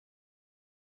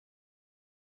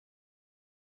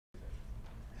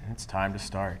It's time to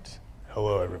start.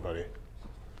 Hello, everybody.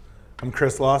 I'm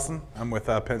Chris Lawson. I'm with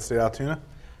Penn State Altoona.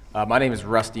 My name is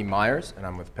Rusty Myers, and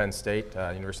I'm with Penn State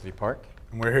University Park.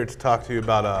 And we're here to talk to you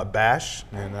about Bash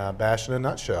and Bash in a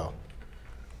nutshell.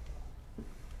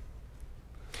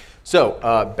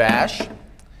 So, Bash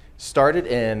started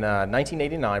in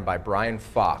 1989 by Brian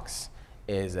Fox.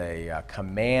 Is a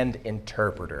command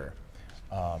interpreter.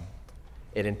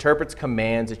 It interprets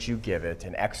commands that you give it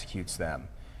and executes them.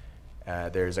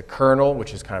 There's a kernel,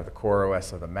 which is kind of the core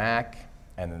OS of the Mac,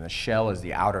 and then the shell is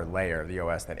the outer layer of the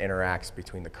OS that interacts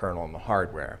between the kernel and the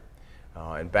hardware.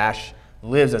 And Bash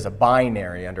lives as a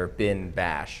binary under bin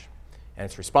bash, and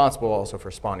it's responsible also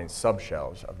for spawning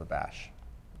subshells of the bash.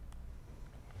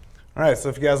 All right, so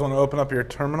if you guys want to open up your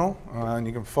terminal and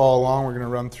you can follow along, we're going to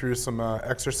run through some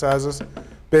exercises.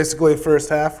 Basically, first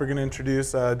half, we're going to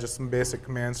introduce just some basic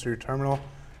commands to your terminal,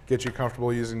 get you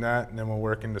comfortable using that, and then we'll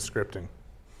work into scripting.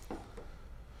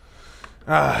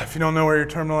 If you don't know where your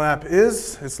terminal app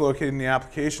is, it's located in the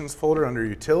Applications folder under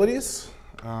Utilities.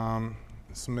 Some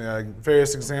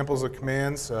various examples of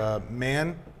commands,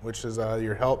 man, which is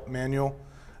your help manual,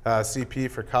 CP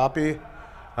for copy,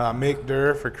 make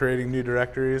dir for creating new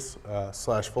directories /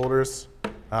 folders,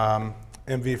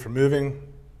 MV for moving,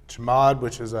 chmod,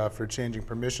 which is for changing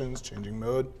permissions, changing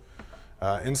mode,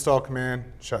 install command,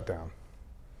 shutdown.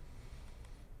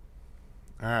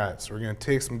 All right, so we're going to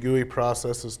take some GUI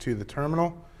processes to the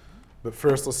terminal, but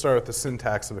first let's start with the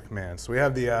syntax of a command. So we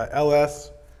have the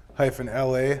ls-la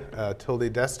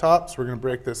tilde desktop, so we're going to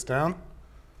break this down.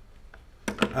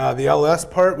 The ls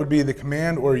part would be the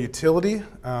command or utility.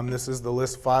 This is the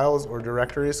list files or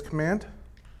directories command.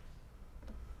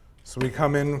 So we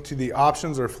come into the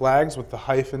options or flags with the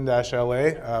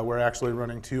 -la. We're actually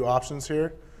running two options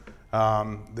here.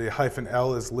 The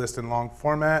 -l is list in long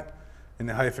format, and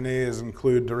the -a is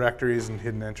include directories and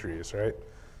hidden entries, right?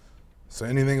 So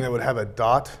anything that would have a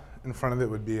dot in front of it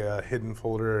would be a hidden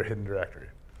folder or hidden directory.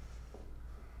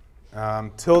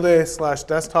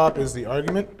 Tilde/desktop is the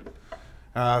argument.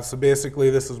 So basically,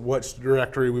 this is which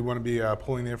directory we want to be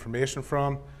pulling the information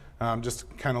from. Just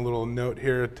kind of little note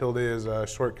here, tilde is a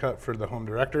shortcut for the home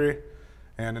directory.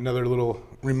 And another little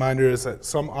reminder is that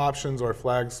some options or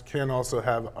flags can also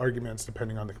have arguments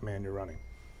depending on the command you're running.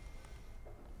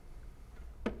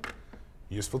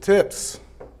 Useful tips.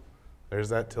 There's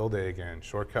that tilde again,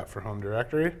 shortcut for home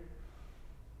directory.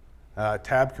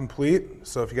 Tab complete,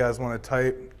 so if you guys want to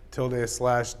type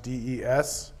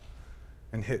tilde/des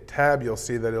and hit tab, you'll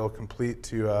see that it'll complete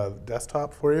to the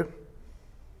desktop for you.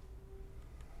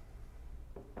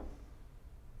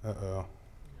 Uh-oh.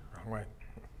 Wrong way.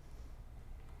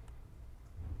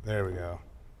 There we go.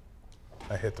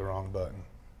 I hit the wrong button.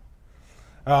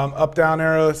 Up, down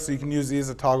arrow, so you can use these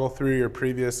to toggle through your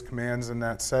previous commands in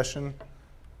that session.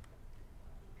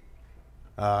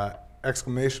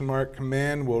 Exclamation mark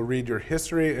command will read your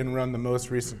history and run the most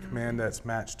recent command that's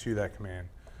matched to that command.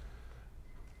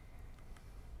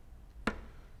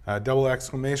 Double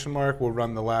exclamation mark will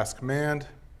run the last command.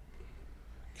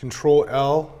 Control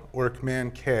L or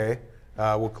Command K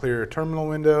will clear your terminal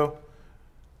window.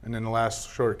 And then the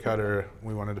last shortcut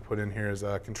we wanted to put in here is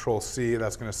Control C.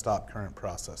 That's going to stop current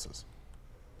processes.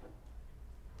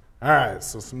 All right,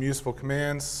 so some useful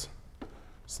commands.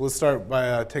 So let's start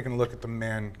by taking a look at the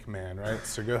man command, right?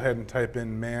 So go ahead and type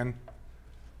in man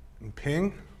and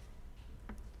ping.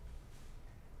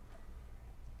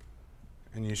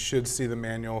 And you should see the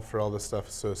manual for all the stuff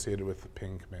associated with the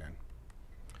ping command.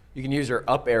 You can use your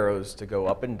up arrows to go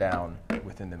up and down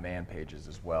within the man pages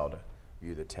as well to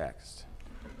view the text.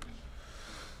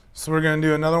 So we're going to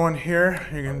do another one here.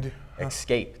 You're going to do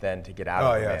escape then to get out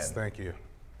of the yes, man. Thank you.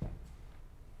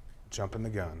 Jumping the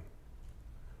gun.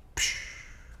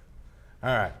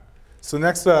 All right. So the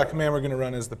next command we're going to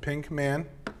run is the ping command.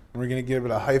 And we're going to give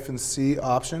it a -c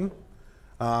option.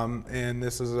 And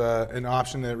this is an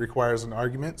option that requires an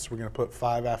argument, so we're going to put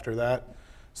 5 after that.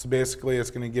 So basically,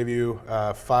 it's going to give you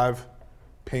 5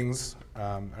 pings,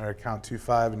 or count to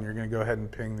 5, and you're going to go ahead and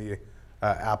ping the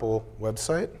Apple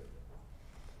website.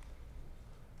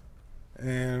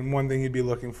 And one thing you'd be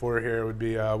looking for here would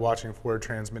be watching for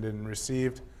transmitted and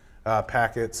received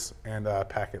packets and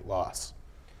packet loss.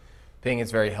 Ping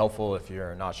is very helpful if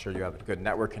you're not sure you have a good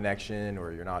network connection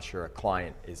or you're not sure a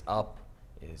client is up,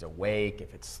 is awake,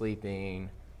 if it's sleeping.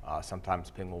 Sometimes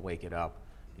ping will wake it up.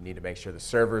 You need to make sure the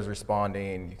server is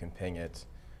responding. You can ping it.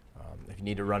 If you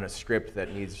need to run a script that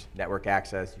needs network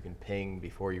access, you can ping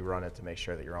before you run it to make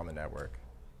sure that you're on the network.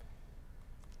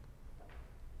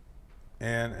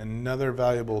 And another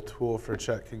valuable tool for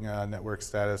checking network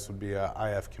status would be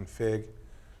ifconfig.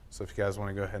 So if you guys want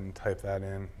to go ahead and type that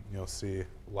in, you'll see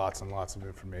lots and lots of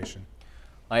information.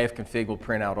 ifconfig will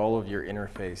print out all of your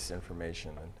interface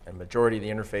information, and majority of the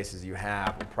interfaces you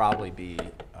have will probably be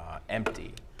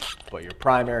empty. But your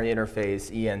primary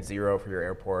interface, EN0 for your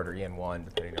airport, or EN1,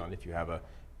 depending on if you have a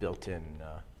built-in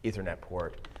Ethernet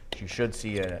port, you should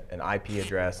see an IP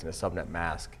address and a subnet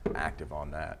mask active on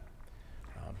that.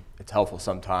 It's helpful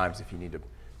sometimes if you need to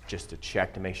just to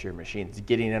check to make sure your machine is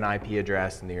getting an IP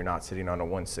address and that you're not sitting on a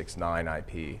 169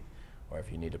 IP, or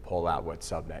if you need to pull out what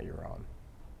subnet you're on.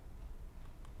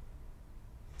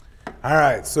 All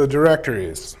right, so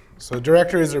directories. So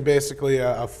directories are basically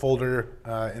a folder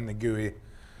in the GUI.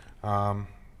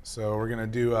 So we're going to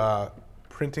do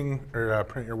print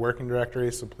your working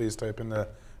directory. So please type in the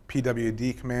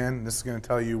pwd command. This is going to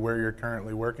tell you where you're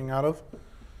currently working out of.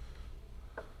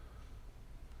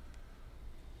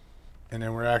 And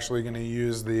then we're actually going to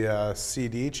use the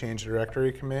cd, change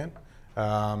directory command,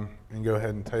 and go ahead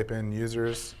and type in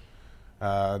users,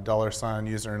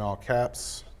 $user in all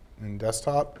caps in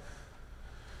desktop.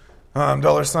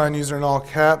 $user in all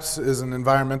caps is an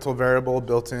environmental variable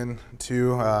built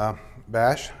into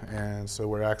bash, and so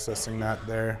we're accessing that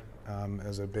there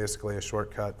as basically a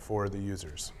shortcut for the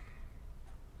users.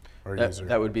 Or user.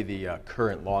 That would be the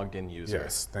current logged in user.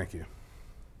 Yes, thank you.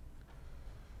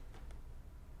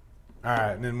 All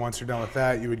right, and then once you're done with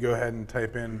that, you would go ahead and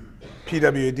type in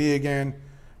pwd again,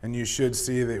 and you should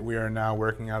see that we are now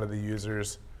working out of the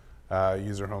user's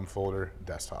user home folder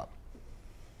desktop.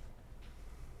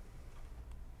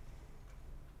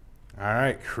 All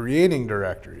right, creating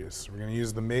directories. We're going to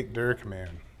use the make dir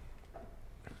command.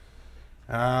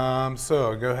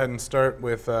 So go ahead and start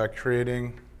with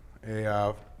creating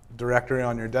a directory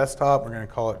on your desktop. We're going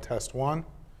to call it test1.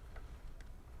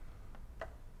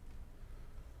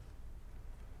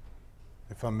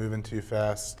 If I'm moving too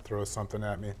fast, throw something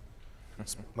at me,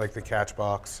 like the catch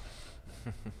box.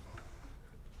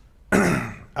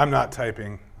 I'm not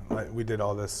typing. We did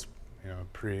all this,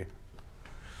 pre.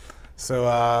 So,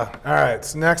 all right,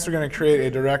 so next we're going to create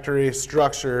a directory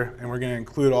structure, and we're going to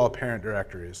include all parent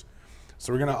directories.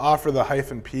 So we're going to offer the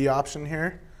 -p option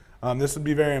here. This would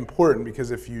be very important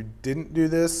because if you didn't do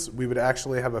this, we would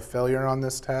actually have a failure on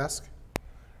this task,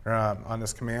 or on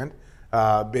this command,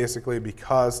 basically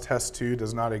because test2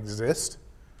 does not exist.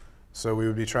 So we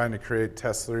would be trying to create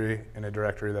test3 in a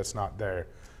directory that's not there.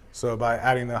 So by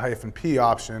adding the -p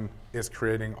option, it's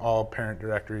creating all parent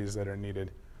directories that are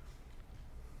needed.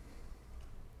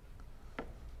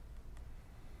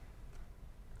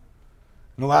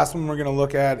 And the last one we're going to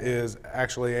look at is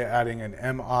actually adding an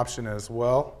M option as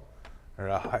well, or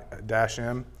a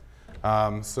 -M.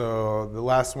 So the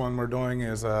last one we're doing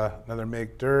is another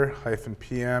make dir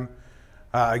 -pm.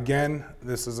 Again,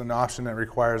 this is an option that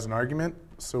requires an argument.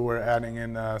 So we're adding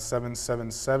in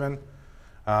 777.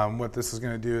 What this is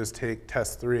going to do is take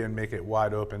test3 and make it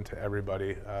wide open to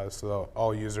everybody, so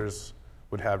all users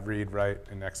would have read, write,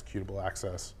 and executable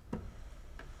access.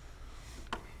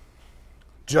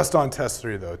 Just on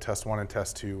test3 though, test1 and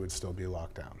test2 would still be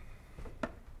locked down.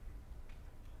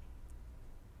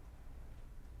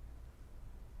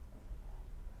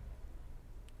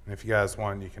 And if you guys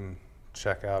want, you can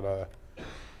check out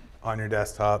on your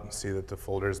desktop and see that the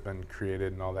folder's been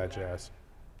created and all that jazz.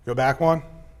 Go back one.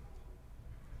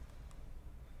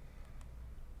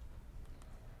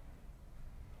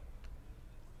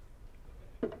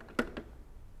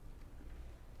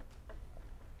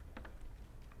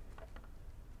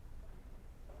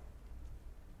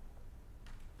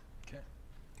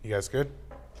 You guys good?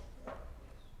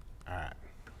 All right.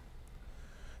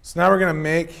 So now we're going to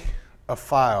make a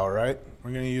file, right?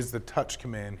 We're going to use the touch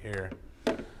command here.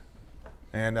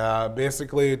 And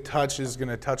basically, touch is going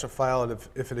to touch a file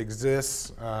if it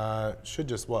exists. Should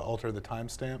just, alter the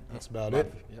timestamp. That's about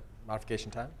it. Yep, modification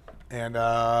time. And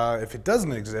if it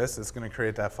doesn't exist, it's going to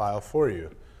create that file for you.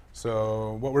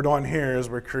 So what we're doing here is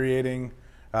we're creating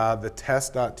the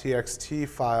test.txt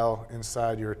file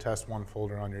inside your test1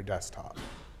 folder on your desktop.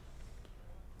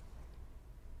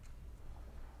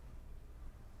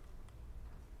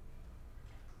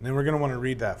 And then we're going to want to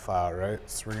read that file, right?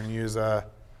 So we're going to use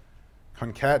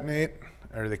concatenate,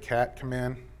 or the cat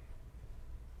command.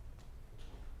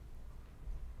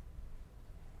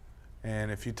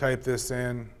 And if you type this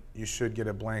in, you should get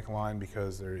a blank line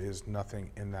because there is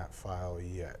nothing in that file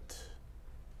yet.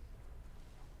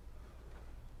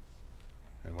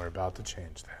 And we're about to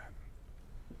change that.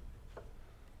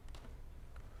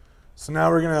 So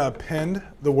now we're going to append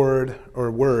the word,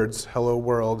 or words, hello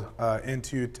world,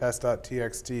 into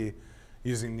test.txt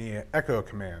using the echo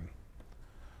command.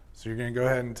 So you're going to go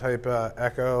ahead and type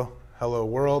echo hello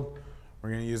world. We're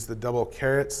going to use the double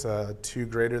carets, two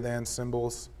greater than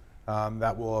symbols,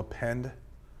 that will append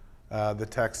the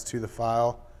text to the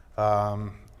file.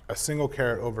 A single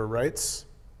caret overwrites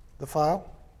the file.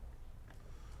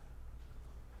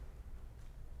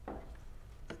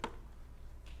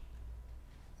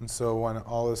 And so when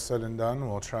all is said and done,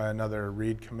 we'll try another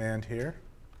read command here.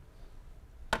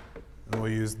 And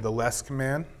we'll use the less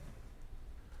command.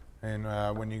 And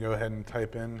when you go ahead and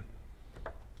type in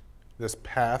this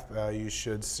path, you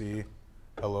should see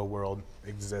hello world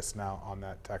exists now on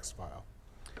that text file.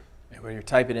 And when you're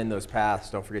typing in those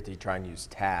paths, don't forget to try and use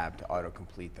tab to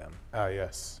autocomplete them.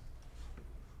 Yes.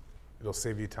 It'll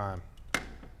save you time.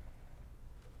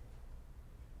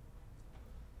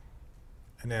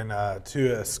 And then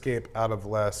to escape out of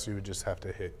less, you would just have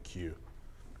to hit Q.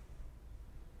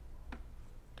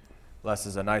 Less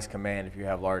is a nice command if you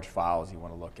have large files you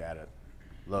want to look at it.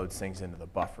 Loads things into the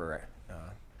buffer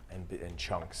in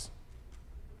chunks.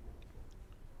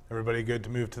 Everybody good to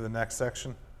move to the next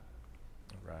section?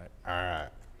 Right. All right.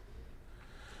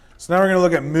 So now we're going to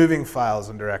look at moving files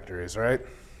and directories, right?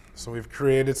 So we've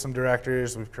created some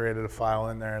directories. We've created a file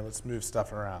in there. Let's move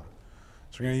stuff around.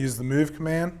 So we're going to use the move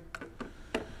command.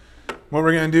 What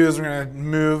we're going to do is we're going to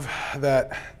move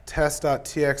that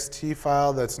test.txt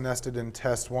file that's nested in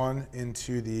test1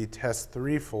 into the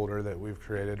test3 folder that we've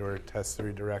created, or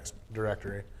test3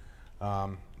 directory,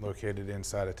 located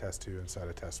inside of test2, inside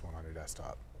of test1 on your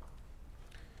desktop.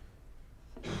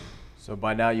 So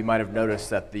by now you might have noticed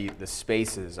that the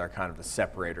spaces are kind of the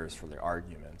separators for the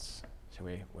arguments. So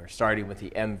we're starting with the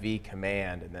mv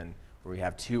command, and then we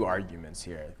have two arguments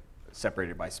here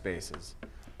separated by spaces.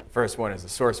 The first one is the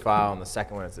source file, and the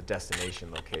second one is the destination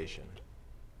location.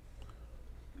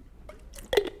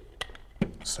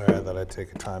 Sorry, I thought I'd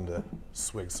take a time to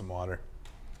swig some water.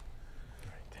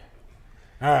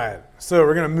 All right, so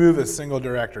we're going to move a single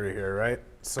directory here, right?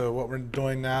 So what we're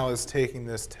doing now is taking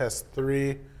this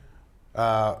test3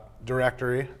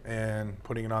 directory and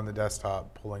putting it on the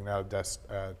desktop, pulling out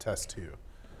test2.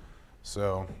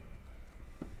 So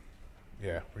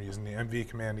yeah, we're using the mv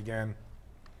command again.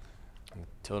 And the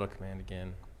tilde command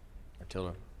again, or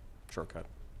tilde shortcut.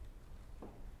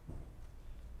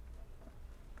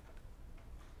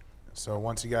 So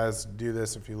once you guys do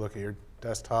this, if you look at your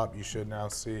desktop, you should now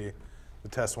see the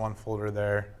test1 folder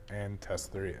there and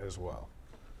test3 as well.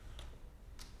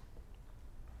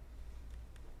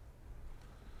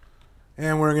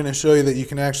 And we're going to show you that you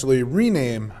can actually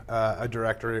rename a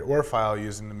directory or file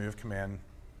using the move command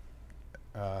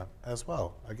as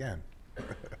well, again.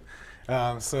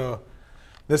 So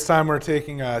this time we're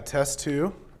taking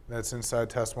test2 that's inside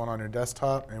test1 on your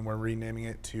desktop, and we're renaming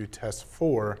it to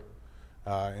test4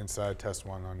 inside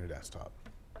test1 on your desktop.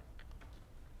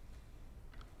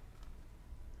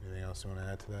 Anything else you want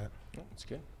to add to that? Yeah, that's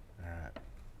good. All right.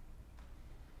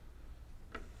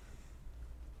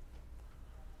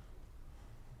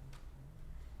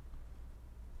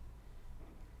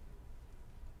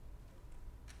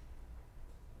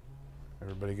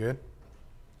 Everybody good?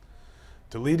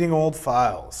 Deleting old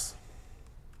files.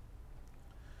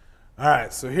 All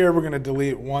right, so here we're going to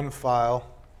delete one file.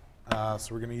 So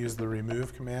we're going to use the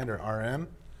remove command, or rm.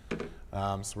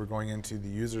 So we're going into the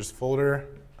users folder.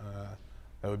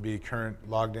 That would be current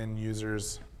logged in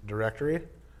users directory,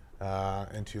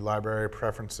 into library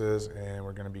preferences, and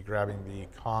we're going to be grabbing the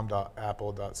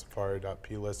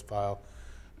com.apple.safari.plist file.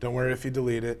 Don't worry if you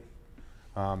delete it.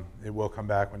 It will come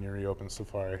back when you reopen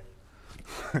Safari,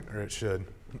 or it should.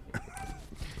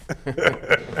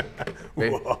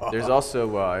 There's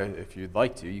also, if you'd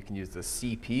like to, you can use the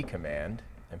cp command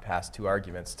and pass two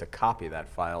arguments to copy that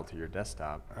file to your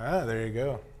desktop. Ah, there you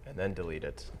go. And then delete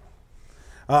it.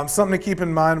 Something to keep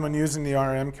in mind when using the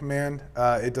rm command,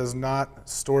 it does not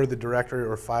store the directory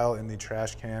or file in the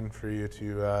trash can for you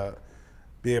to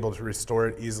be able to restore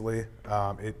it easily.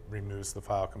 It removes the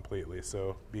file completely,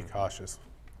 so be cautious.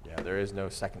 Yeah, there is no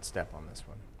second step on this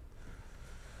one.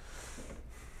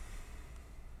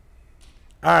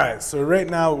 All right, so right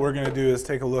now what we're going to do is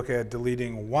take a look at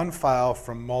deleting one file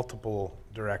from multiple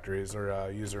directories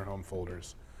or user home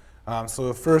folders.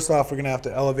 So first off, we're going to have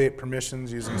to elevate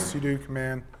permissions using sudo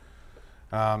command.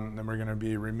 Then we're going to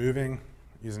be removing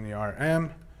using the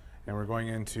rm, and we're going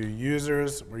into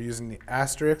users. We're using the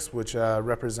asterisk, which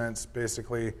represents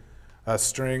basically a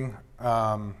string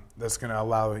that's going to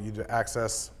allow you to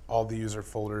access all the user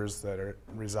folders that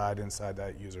reside inside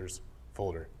that user's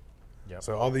folder. Yep.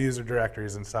 So all the user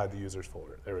directories inside the user's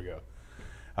folder. There we go.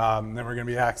 Then we're going to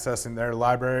be accessing their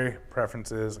library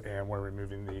preferences, and we're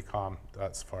removing the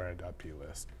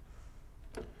com.safari.plist.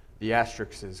 The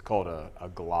asterisk is called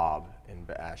a glob in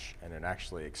bash, and it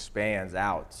actually expands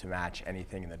out to match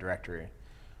anything in the directory.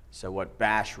 So what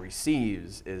bash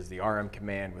receives is the rm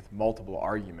command with multiple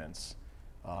arguments,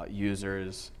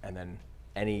 users, and then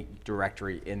any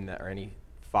directory in that, or any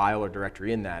file or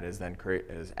directory in that is then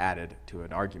is added to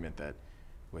an argument that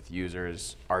with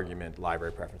users, argument,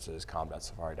 library preferences,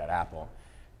 com.safari.apple,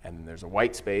 and then there's a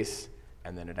white space,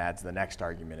 and then it adds the next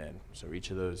argument in. So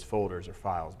each of those folders or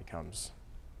files becomes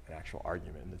an actual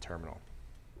argument in the terminal.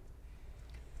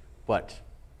 But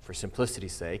for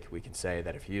simplicity's sake, we can say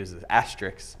that if you use the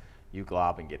asterisk, you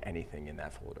glob and get anything in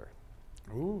that folder.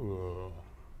 Ooh.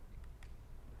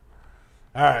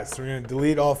 All right, so we're going to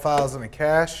delete all files in the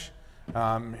cache.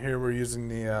 Here we're using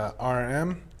the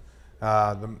RM.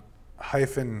 The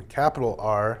hyphen capital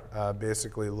R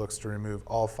basically looks to remove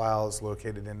all files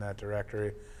located in that directory.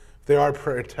 If they are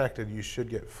protected, you should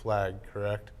get flagged,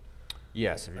 correct?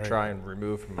 Yes, if you try and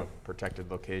remove from a protected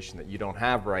location that you don't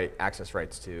have access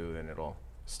rights to, then it'll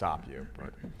stop you.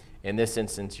 But in this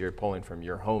instance, you're pulling from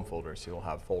your home folder, so you'll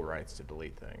have full rights to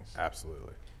delete things.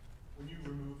 Absolutely. When you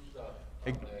remove stuff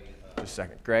Hey, from just a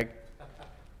second. Greg?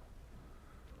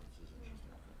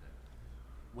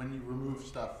 when you remove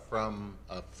stuff from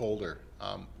a folder,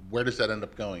 where does that end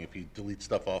up going? If you delete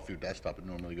stuff off your desktop, it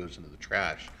normally goes into the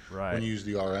trash. Right. When you use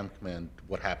the RM command,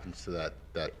 what happens to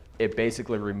that? It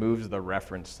basically removes the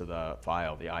reference to the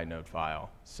file, the inode file.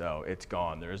 So it's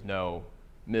gone. There's no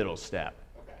middle step.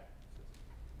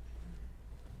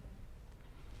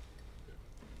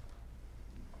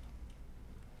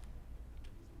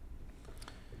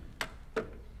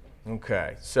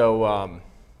 Okay, so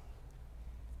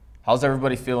how's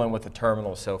everybody feeling with the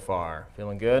terminal so far?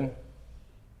 Feeling good?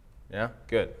 Yeah,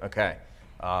 good, okay.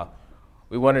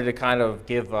 We wanted to kind of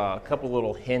give a couple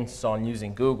little hints on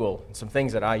using Google and some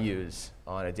things that I use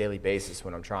on a daily basis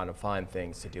when I'm trying to find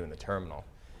things to do in the terminal.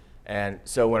 And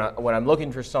so when I'm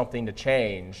looking for something to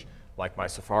change, like my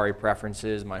Safari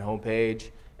preferences, my home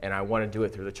page, and I want to do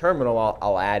it through the terminal,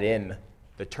 I'll add in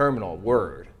the terminal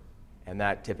word. And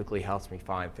that typically helps me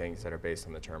find things that are based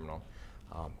on the terminal.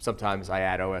 Sometimes I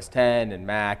add OS 10 and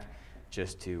Mac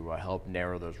just to help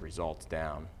narrow those results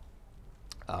down.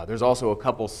 There's also a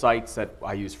couple sites that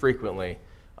I use frequently.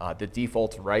 The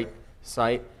default write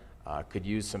site could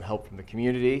use some help from the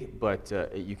community, but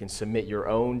you can submit your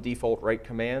own default write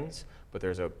commands, but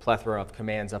there's a plethora of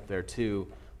commands up there too,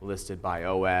 listed by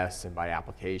OS and by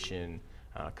application,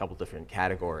 a couple different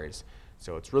categories.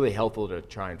 So it's really helpful to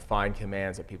try and find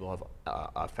commands that people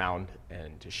have found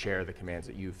and to share the commands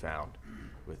that you've found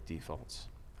with defaults.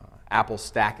 Apple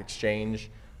Stack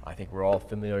Exchange, I think we're all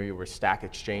familiar with Stack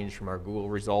Exchange from our Google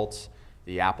results.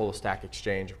 The Apple Stack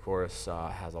Exchange, of course,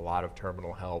 has a lot of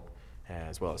terminal help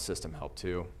as well as system help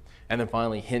too. And then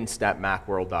finally,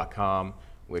 hints.macworld.com,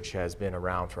 which has been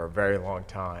around for a very long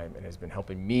time and has been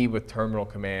helping me with terminal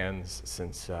commands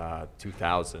since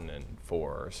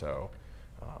 2004 or so.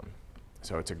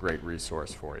 So it's a great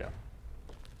resource for you.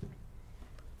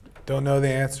 Don't know the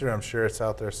answer. I'm sure it's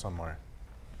out there somewhere.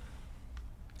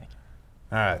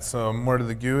 All right, so more to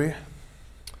the GUI.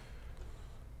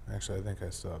 Actually, I think I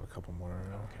still have a couple more.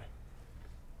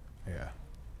 Okay. Yeah.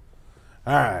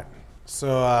 All right, so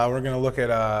we're going to look at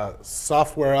a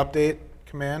software update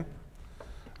command.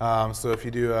 So if you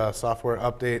do a software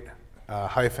update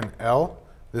 -L,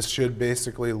 this should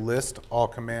basically list all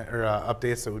command or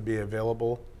updates that would be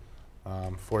available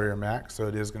for your Mac. So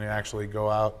it is going to actually go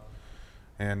out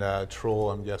and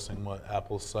troll, I'm guessing, what,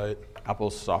 Apple's site?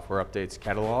 Apple's software updates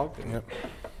catalog, and Yep.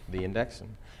 the index.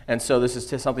 And so this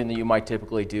is something that you might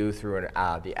typically do through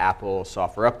the Apple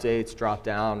software updates drop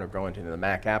down, or go into the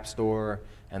Mac App Store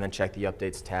and then check the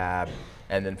updates tab.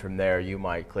 And then from there you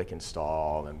might click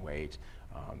install and wait.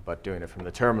 But doing it from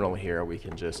the terminal here, we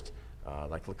can just,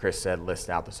 like Chris said, list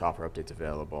out the software updates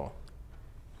available.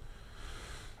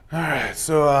 All right,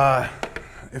 so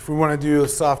if we want to do a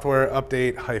software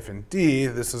update -D,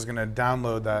 this is going to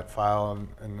download that file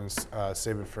and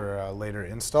save it for a later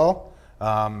install.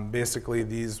 Basically,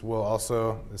 these will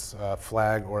also, this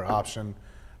flag or option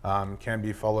can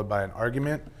be followed by an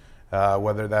argument,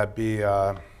 whether that be,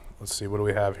 let's see, what do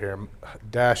we have here?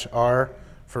 -R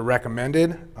for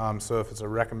recommended. So if it's a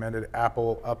recommended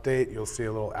Apple update, you'll see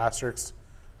a little asterisk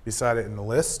beside it in the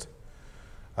list.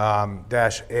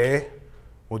 -A.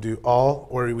 We'll do all,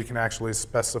 or we can actually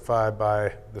specify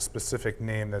by the specific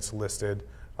name that's listed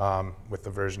with the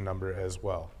version number as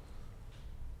well.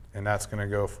 And that's going to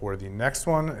go for the next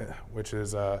one, which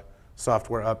is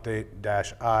software update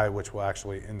 -I, which will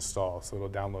actually install. So it'll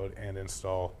download and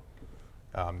install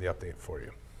the update for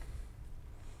you.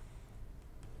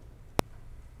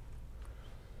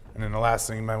 And then the last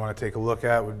thing you might want to take a look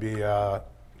at would be the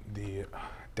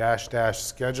 --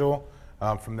 schedule.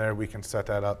 From there, we can set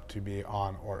that up to be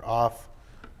on or off.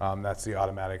 That's the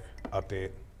automatic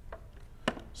update.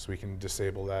 So we can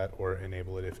disable that or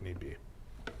enable it if need be.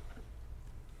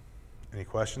 Any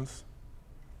questions?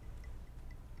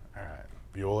 All right,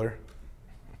 Bueller.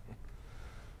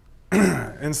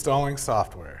 Installing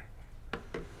software.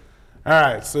 All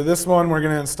right, so this one we're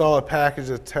going to install a package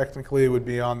that technically would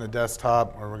be on the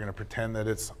desktop, or we're going to pretend that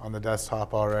it's on the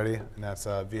desktop already, and that's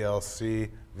VLC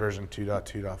version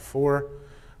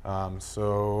 2.2.4.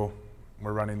 So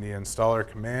we're running the installer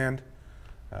command,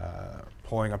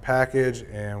 pulling a package,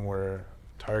 and we're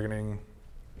targeting.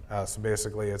 So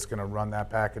basically, it's going to run that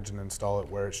package and install it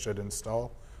where it should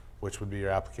install, which would be your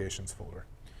applications folder.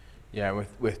 Yeah,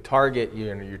 with target,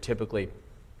 you're typically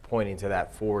pointing to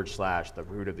that / the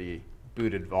root of the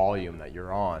booted volume that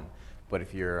you're on. But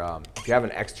if you have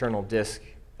an external disk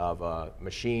of a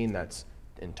machine that's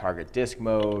in target disk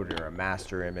mode or a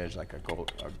master image like a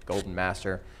golden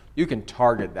master, you can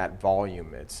target that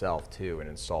volume itself too and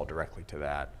install directly to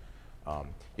that.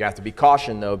 You have to be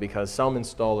cautioned though, because some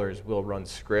installers will run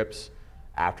scripts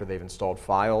after they've installed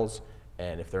files,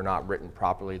 and if they're not written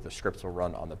properly, the scripts will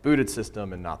run on the booted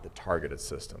system and not the targeted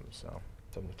system. So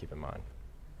something to keep in mind.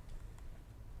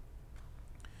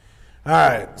 All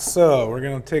right, so we're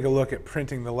going to take a look at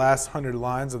printing the last 100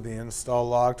 lines of the install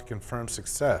log to confirm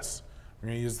success. We're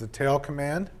going to use the tail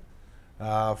command,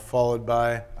 followed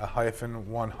by a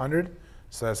 -100.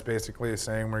 So that's basically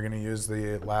saying we're going to use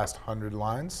the last 100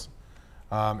 lines.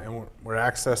 And we're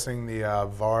accessing the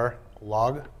var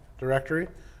log directory.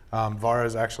 Var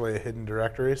is actually a hidden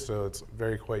directory, so it's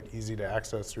quite easy to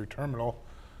access through terminal,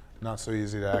 not so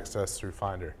easy to access through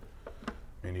Finder. I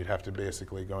mean, you'd have to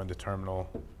basically go into terminal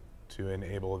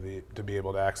to be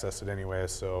able to access it anyway,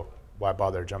 so why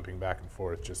bother jumping back and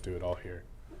forth? Just do it all here.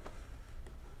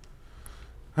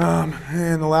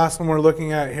 And the last one we're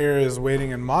looking at here is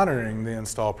waiting and monitoring the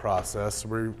install process.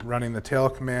 We're running the tail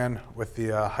command with the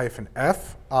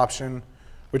 -F option,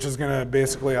 which is going to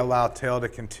basically allow tail to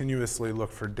continuously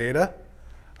look for data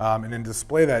and then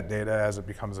display that data as it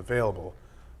becomes available.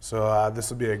 So this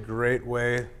would be a great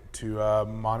way to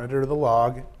monitor the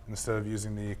log instead of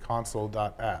using the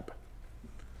console.app.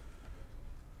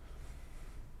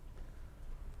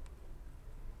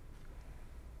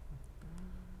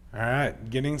 All right,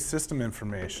 getting system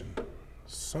information.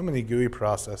 So many GUI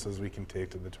processes we can take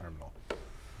to the terminal.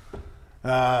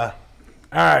 All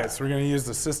right, so we're going to use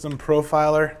the system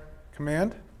profiler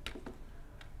command.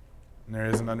 And there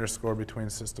is an underscore between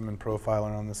system and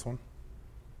profiler on this one.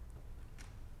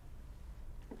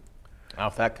 Now,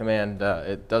 if that command,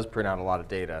 it does print out a lot of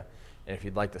data, and if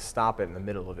you'd like to stop it in the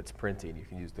middle of its printing, you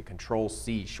can use the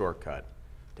Control-C shortcut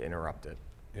to interrupt it.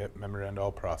 Yep, memory end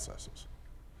all processes.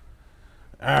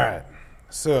 All right,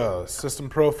 so system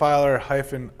profiler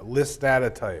 -list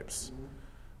data types.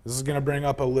 This is going to bring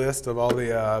up a list of all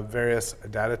the various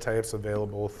data types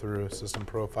available through system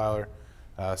profiler.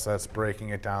 So that's breaking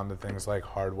it down to things like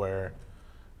hardware,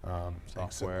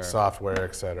 software,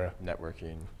 etc.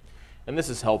 Networking. And this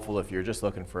is helpful if you're just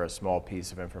looking for a small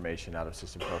piece of information out of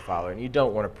System Profiler and you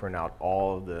don't want to print out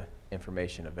all of the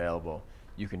information available.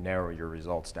 You can narrow your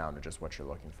results down to just what you're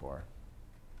looking for.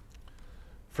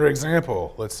 For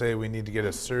example, let's say we need to get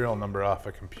a serial number off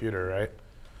a computer, right?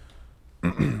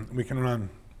 We can run,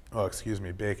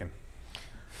 bacon.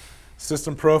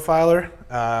 System Profiler,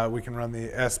 we can run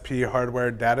the SP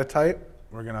hardware data type.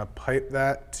 We're going to pipe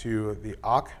that to the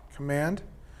awk command.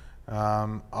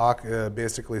 Awk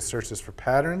basically searches for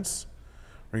patterns.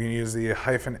 We're going to use the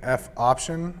 -F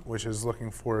option, which is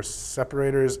looking for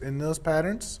separators in those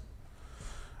patterns,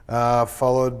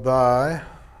 followed by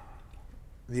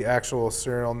the actual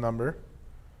serial number,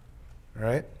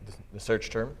 right? The search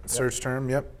term? Search term,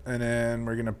 yep. And then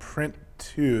we're going to print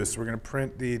two. So we're going to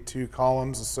print the two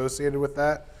columns associated with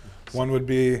that. One would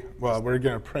be, well, we're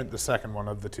going to print the second one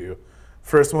of the two.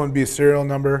 First one would be serial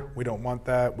number. We don't want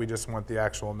that. We just want the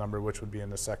actual number, which would be in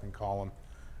the second column.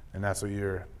 And that's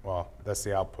what that's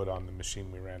the output on the machine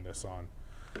we ran this on.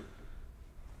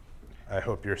 I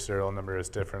hope your serial number is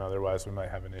different, otherwise we might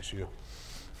have an issue.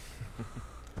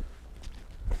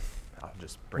 I'll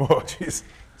just bring Whoa, jeez.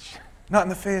 Not in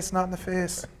the face, not in the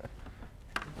face.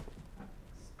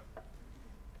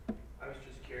 I was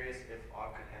just curious if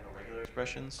awk could handle regular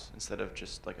expressions instead of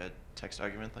just like a text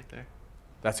argument like there.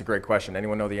 That's a great question.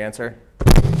 Anyone know the answer?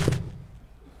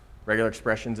 Regular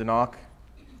expressions in awk?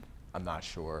 I'm not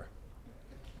sure.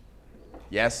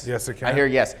 Yes? Yes, it can. I hear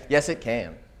yes. Yes, it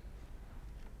can.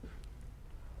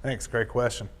 Thanks, great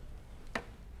question.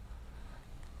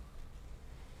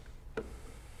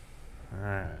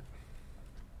 right.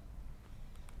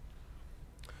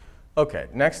 Okay,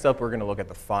 next up we're going to look at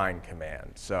the find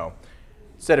command. So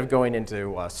instead of going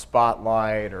into a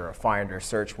Spotlight or a Finder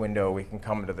search window, we can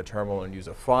come into the terminal and use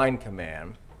a find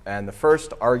command. And the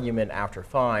first argument after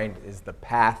find is the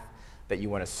path that you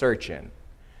want to search in.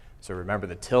 So remember,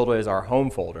 the tilde is our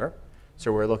home folder.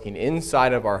 So we're looking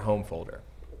inside of our home folder.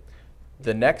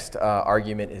 The next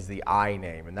argument is the I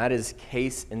name, and that is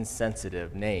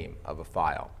case-insensitive name of a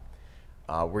file.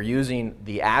 We're using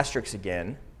the asterisk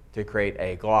again to create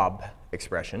a glob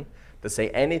expression to say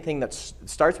anything that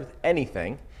starts with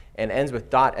anything and ends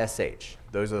with .sh.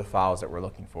 Those are the files that we're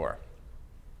looking for.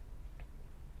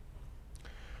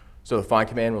 So the find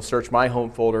command will search my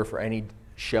home folder for any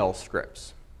shell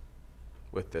scripts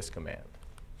with this command.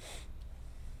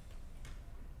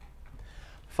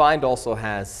 Find also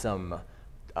has some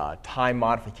time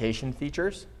modification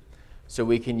features. So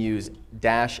we can use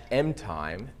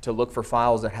 -mtime to look for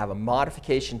files that have a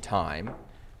modification time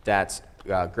that's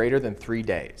greater than 3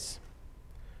 days.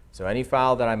 So any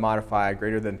file that I modify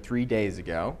greater than 3 days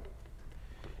ago.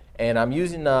 And I'm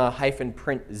using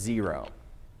 -print0.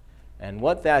 And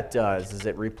what that does is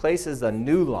it replaces a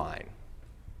new line.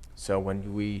 So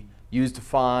when we used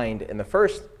find in the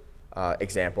first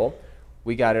example,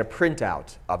 we got a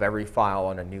printout of every file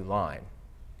on a new line.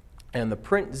 And the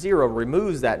print0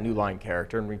 removes that new line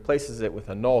character and replaces it with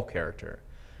a null character.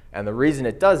 And the reason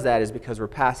it does that is because we're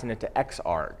passing it to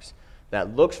xargs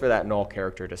that looks for that null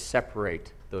character to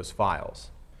separate those files.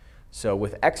 So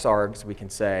with xargs, we can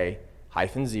say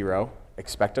 -0,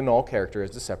 expect a null character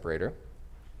as the separator.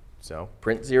 So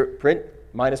print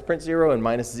minus print0 and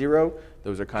 -0,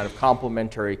 those are kind of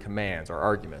complementary commands or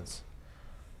arguments.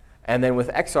 And then with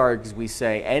xargs, we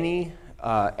say any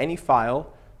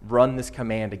file, run this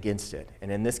command against it.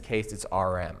 And in this case, it's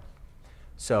rm.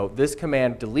 So this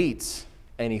command deletes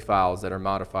any files that are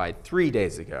modified 3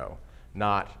 days ago,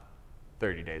 not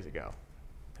 30 days ago.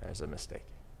 There's a mistake.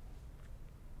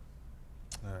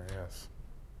 Yes.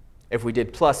 If we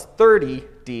did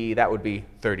 +30d, that would be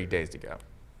 30 days ago.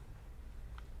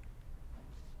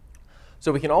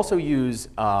 So we can also use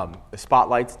the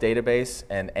Spotlight's database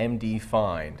and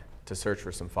mdfind to search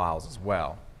for some files as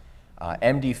well.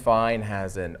 mdfind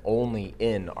has an only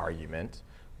in argument,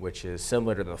 which is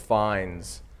similar to the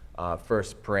find's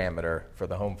first parameter for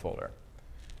the home folder.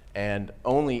 And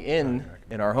only in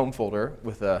our home folder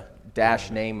with a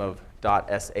 -name of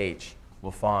 .sh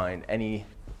will find any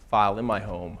file in my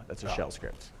home that's a shell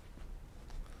script.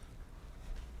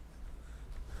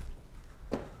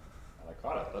 I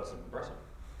caught it. That's impressive.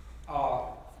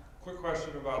 Quick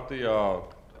question about the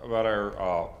about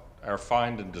our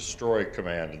find and destroy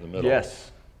command in the middle.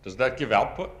 Yes. Does that give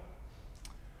output?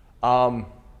 I'm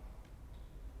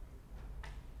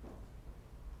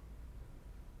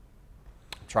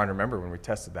trying to remember when we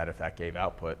tested that if that gave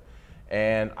output.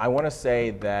 And I want to say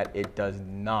that it does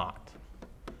not,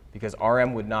 because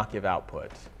RM would not give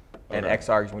output. And Okay.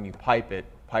 xargs, when you pipe it,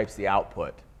 pipes the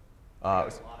output.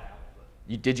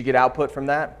 Did you get output from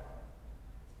that?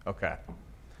 Okay.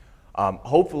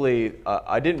 Hopefully,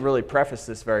 I didn't really preface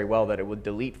this very well that it would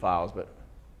delete files, but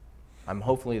I'm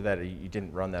hopefully that you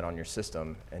didn't run that on your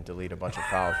system and delete a bunch of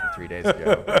files from 3 days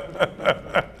ago.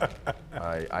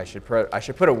 I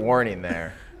should put a warning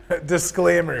there.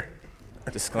 Disclaimer.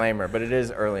 Disclaimer, but it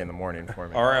is early in the morning for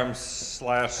me.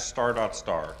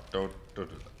 rm/star.star. Don't do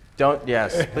that. Don't,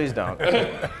 yes, please don't.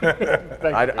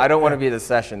 I don't want to be the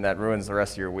session that ruins the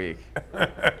rest of your week.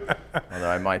 Although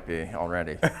I might be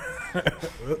already.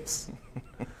 Whoops.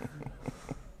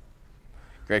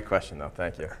 Great question, though.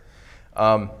 Thank you.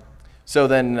 So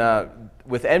then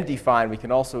with mdfind, we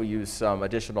can also use some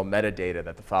additional metadata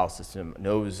that the file system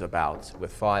knows about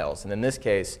with files. And in this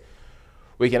case,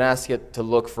 we can ask it to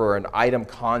look for an item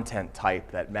content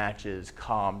type that matches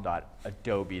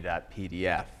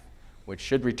com.adobe.pdf, which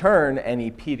should return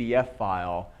any PDF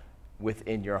file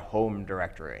within your home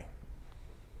directory,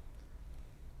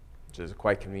 which is a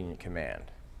quite convenient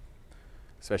command,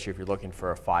 especially if you're looking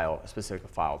for a specific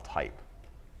file type.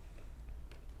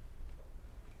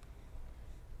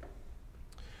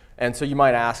 And so you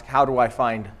might ask, how do I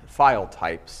find file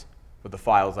types for the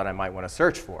files that I might want to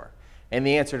search for? And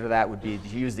the answer to that would be to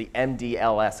use the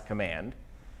mdls command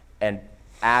and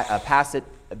pass it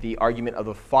the argument of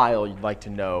the file you'd like to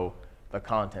know the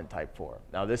content type for.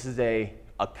 Now this is a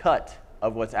cut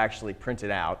of what's actually printed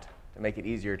out to make it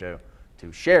easier to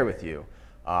share with you,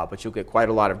 but you'll get quite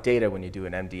a lot of data when you do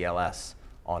an mdls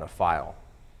on a file.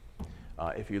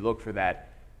 If you look for that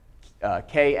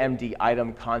KMD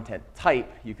item content type,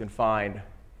 you can find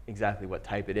exactly what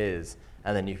type it is,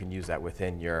 and then you can use that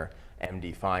within your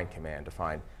mdfind command to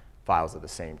find files of the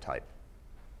same type.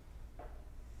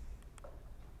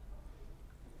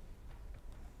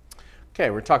 Okay,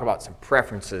 we're going to talk about some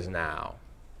preferences now.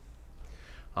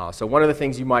 So one of the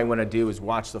things you might want to do is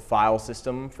watch the file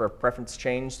system for a preference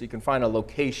change so you can find a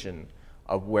location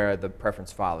of where the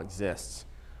preference file exists.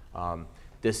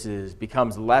 This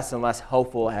becomes less and less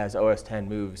helpful as OS X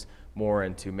moves more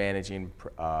into managing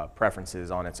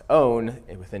preferences on its own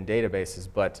within databases,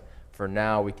 but for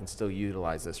now we can still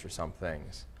utilize this for some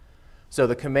things. So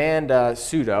the command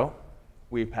sudo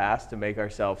we pass to make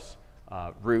ourselves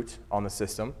root on the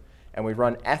system, and we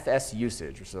run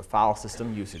fsusage, which is a file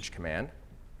system usage command,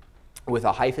 with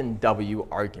a -w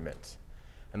argument.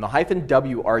 And the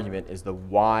 -w argument is the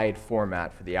wide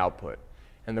format for the output.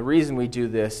 And the reason we do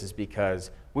this is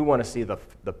because we want to see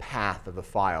the path of the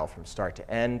file from start to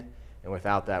end, and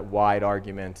without that wide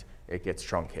argument, it gets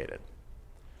truncated.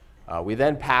 We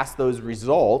then pass those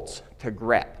results to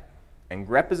grep. And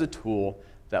grep is a tool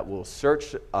that will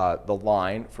search the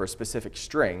line for a specific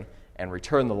string and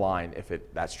return the line if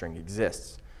that string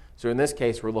exists. So in this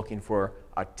case, we're looking for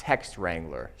a text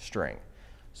wrangler string.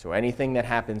 So anything that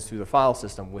happens through the file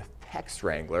system with text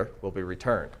wrangler will be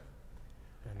returned.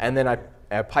 And then I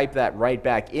pipe that right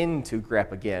back into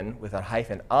grep again with a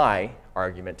 -i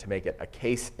argument to make it a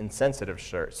case-insensitive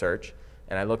search,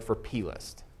 and I look for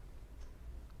plist.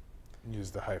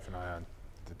 Use the -i on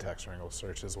the text wrangle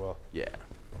search as well. Yeah.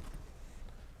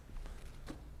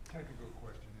 Technical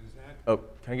question, is that? Oh,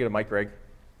 can I get a mic, Greg?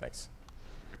 Thanks.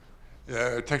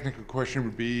 A technical question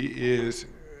would be, is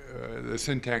the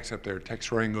syntax up there,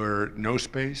 text wrangler, no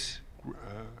space,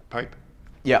 pipe?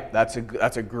 Yeah, that's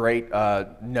a great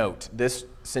note. This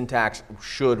syntax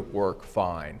should work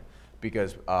fine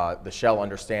because the shell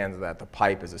understands that the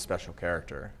pipe is a special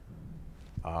character.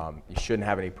 You shouldn't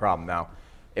have any problem. Now,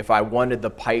 if I wanted the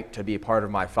pipe to be part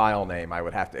of my file name, I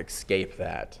would have to escape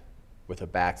that with a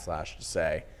backslash to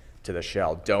say to the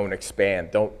shell, don't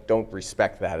expand, don't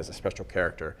respect that as a special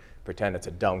character. Pretend it's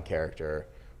a dumb character,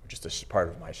 or just a part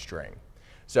of my string.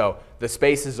 So the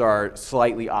spaces are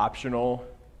slightly optional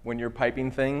when you're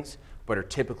piping things, but are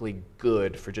typically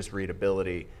good for just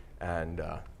readability, and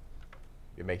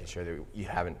you're making sure that you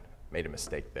haven't made a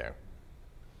mistake there.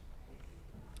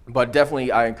 But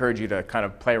definitely, I encourage you to kind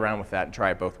of play around with that and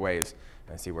try it both ways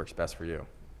and see what works best for you.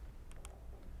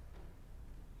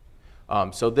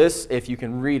 So this, if you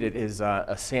can read it, is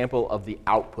a sample of the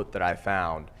output that I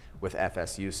found with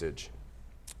fsusage.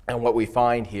 And what we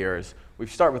find here is we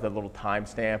start with a little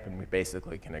timestamp, and we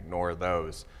basically can ignore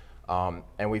those. And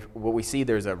what we see,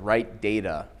 there's a write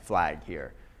data flag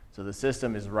here. So the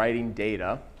system is writing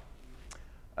data.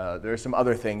 There are some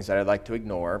other things that I'd like to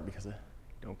ignore because I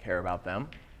don't care about them.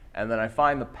 And then I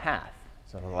find the path.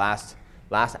 So the last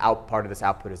part of this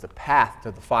output is the path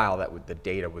to the file that the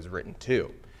data was written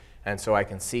to. And so I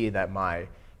can see that my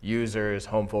users,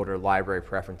 home folder, library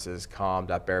preferences,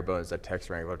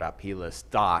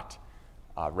 com.barebones.textwrangler.plist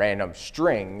random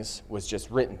strings was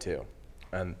just written to.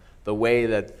 And the way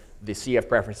that the CF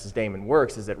preferences daemon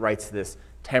works is it writes this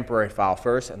temporary file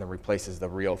first and then replaces the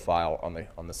real file on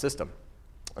the system.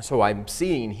 So I'm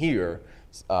seeing here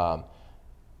the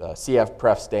CF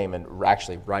prefs daemon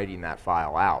actually writing that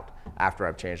file out after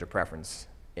I've changed a preference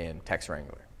in text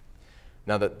wrangler.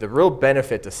 Now the real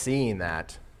benefit to seeing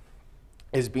that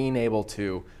is being able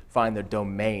to find the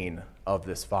domain of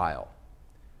this file.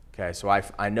 Okay, so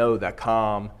I know that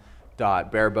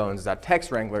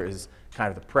com.barebones.textwrangler is kind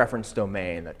of the preference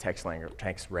domain that text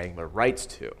wrangler writes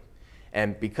to.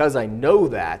 And because I know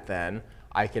that, then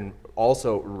I can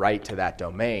also write to that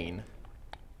domain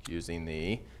using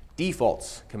the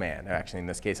defaults command. Actually, in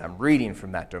this case, I'm reading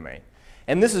from that domain.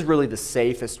 And this is really the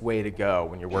safest way to go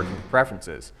when you're working with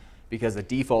preferences, because the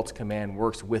defaults command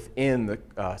works within the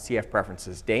CF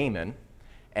preferences daemon,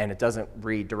 and it doesn't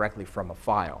read directly from a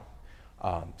file.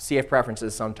 CF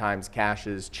preferences sometimes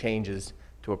caches changes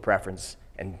to a preference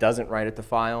and doesn't write it to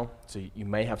file, so you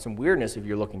may have some weirdness if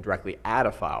you're looking directly at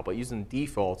a file, but using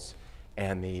defaults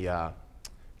and the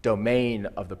domain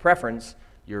of the preference,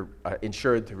 you're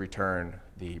ensured to return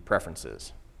the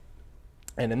preferences.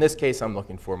 And in this case, I'm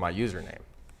looking for my username.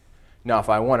 Now, if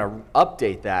I want to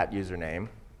update that username,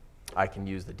 I can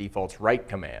use the defaults write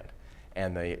command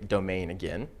and the domain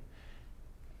again,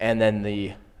 and then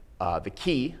the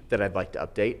key that I'd like to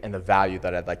update and the value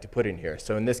that I'd like to put in here.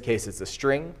 So in this case, it's a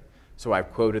string, so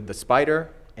I've quoted the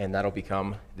spider, and that'll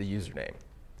become the username.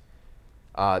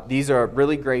 These are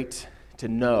really great to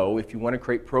know if you want to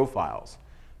create profiles,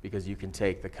 because you can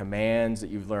take the commands that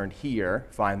you've learned here,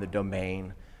 find the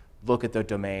domain, look at the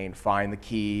domain, find the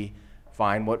key,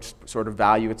 find what sort of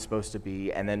value it's supposed to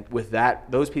be, and then with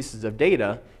those pieces of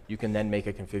data, you can then make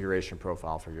a configuration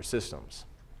profile for your systems.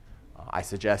 I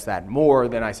suggest that more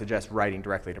than I suggest writing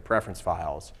directly to preference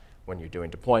files when you're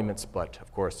doing deployments, but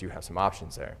of course you have some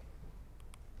options there.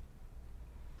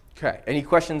 Okay, any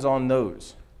questions on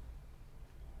those?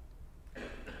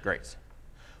 Great.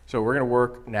 So we're going to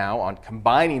work now on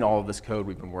combining all of this code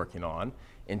we've been working on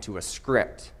into a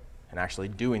script and actually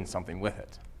doing something with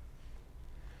it.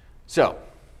 So,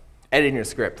 editing a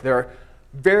script. There are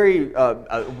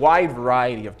a wide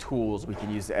variety of tools we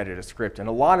can use to edit a script, and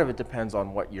a lot of it depends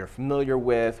on what you're familiar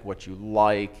with, what you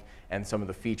like, and some of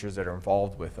the features that are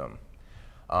involved with them.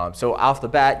 So off the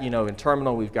bat, in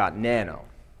Terminal we've got Nano,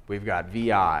 we've got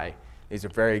VI. These are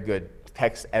very good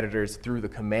text editors through the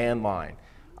command line.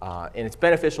 And it's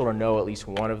beneficial to know at least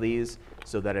one of these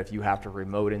so that if you have to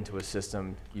remote into a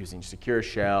system using Secure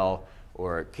Shell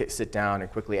or sit down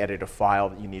and quickly edit a file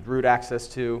that you need root access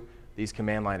to, these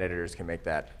command line editors can make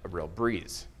that a real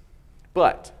breeze.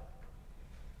 But,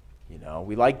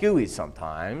 we like GUIs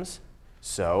sometimes.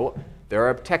 So there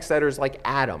are text editors like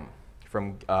Atom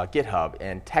from GitHub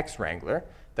and Text Wrangler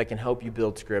that can help you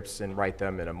build scripts and write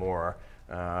them in a more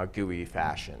GUI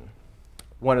fashion.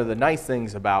 One of the nice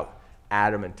things about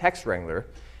Atom and Text Wrangler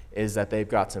is that they've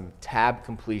got some tab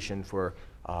completion for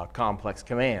complex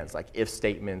commands like if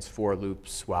statements, for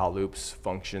loops, while loops,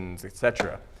 functions,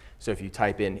 etc. So if you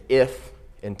type in if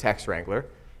in Text Wrangler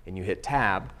and you hit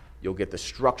tab, you'll get the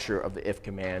structure of the if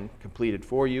command completed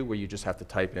for you, where you just have to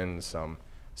type in some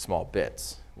small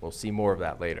bits. We'll see more of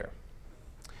that later.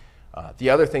 The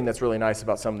other thing that's really nice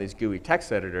about some of these GUI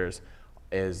text editors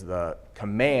is the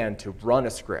command to run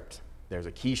a script. There's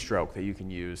a keystroke that you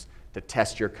can use to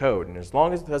test your code. And as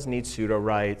long as it doesn't need sudo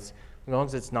writes, as long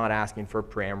as it's not asking for a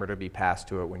parameter to be passed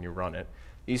to it when you run it,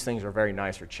 these things are very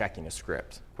nice for checking a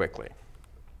script quickly.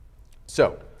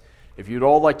 So if you'd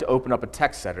all like to open up a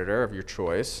text editor of your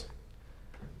choice,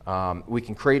 we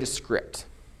can create a script.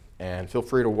 And feel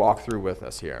free to walk through with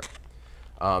us here.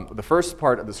 The first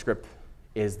part of the script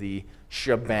is the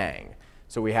shebang.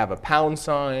 So we have a pound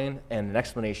sign and an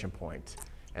exclamation point.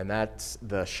 And that's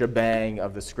the shebang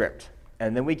of the script.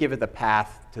 And then we give it the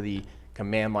path to the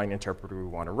command line interpreter we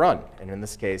want to run. And in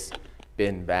this case,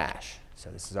 bin bash. So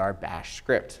this is our bash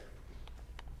script.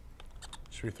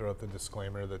 Should we throw out the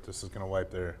disclaimer that this is going to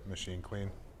wipe their machine clean?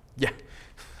 Yeah.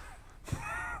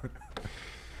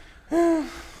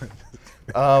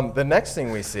 The next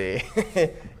thing we see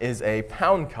is a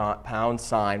pound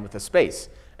sign with a space.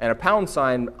 And a pound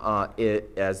sign,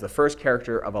 as the first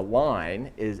character of a line,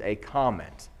 is a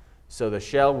comment. So the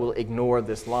shell will ignore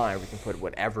this line. We can put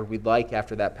whatever we'd like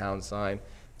after that pound sign.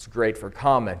 It's great for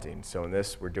commenting. So in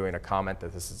this, we're doing a comment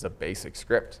that this is a basic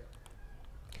script.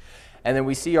 And then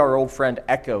we see our old friend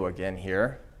echo again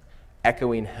here,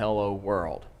 echoing hello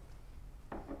world.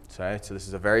 So this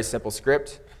is a very simple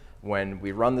script. When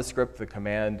we run the script, the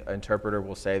command interpreter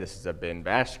will say this is a bin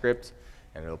bash script,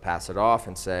 and it'll pass it off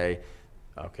and say,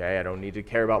 okay, I don't need to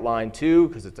care about line 2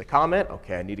 because it's a comment.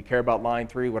 Okay, I need to care about line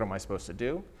 3. What am I supposed to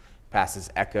do? Passes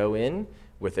echo in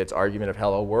with its argument of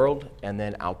hello world, and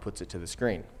then outputs it to the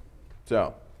screen.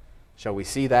 So shall we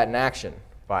see that in action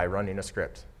by running a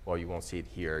script? Well, you won't see it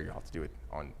here. You'll have to do it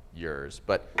on yours.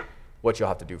 But what you'll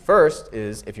have to do first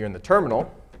is, if you're in the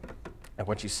terminal, and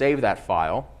once you save that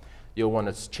file, you'll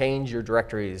want to change your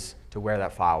directories to where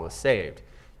that file was saved.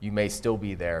 You may still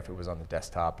be there if it was on the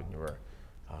desktop and you were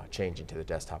changing to the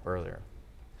desktop earlier.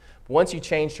 But once you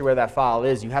change to where that file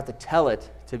is, you have to tell it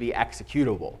to be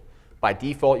executable. By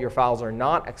default, your files are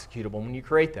not executable when you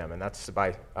create them, and that's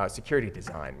by security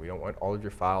design. We don't want all of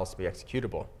your files to be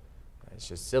executable. It's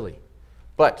just silly.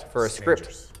 But for a script,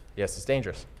 dangerous. Yes, it's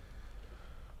dangerous.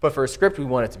 But for a script, we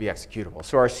want it to be executable.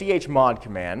 So our chmod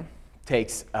command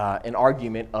takes an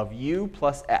argument of u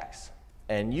plus x.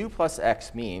 And u plus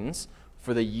x means,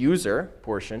 for the user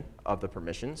portion of the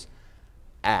permissions,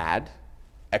 add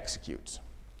executes.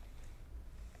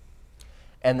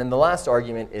 And then the last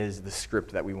argument is the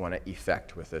script that we want to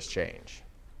effect with this change.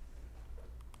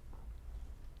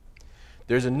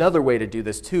 There's another way to do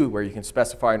this too, where you can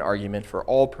specify an argument for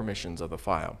all permissions of the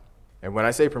file. And when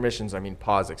I say permissions, I mean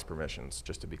POSIX permissions,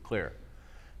 just to be clear.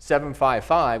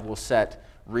 755 will set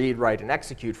read, write, and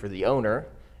execute for the owner,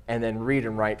 and then read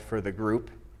and write for the group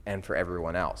and for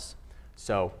everyone else.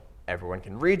 So everyone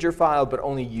can read your file, but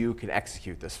only you can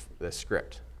execute this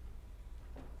script.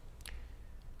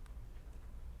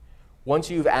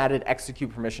 Once you've added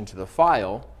execute permission to the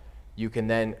file, you can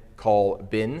then call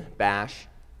bin bash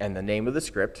and the name of the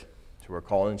script. So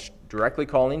we're directly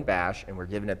calling bash, and we're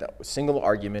giving it the single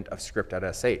argument of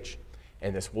script.sh.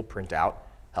 And this will print out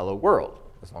hello world,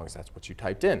 as long as that's what you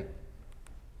typed in.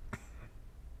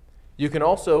 You can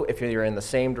also, if you're in the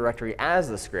same directory as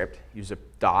the script, use a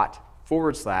dot,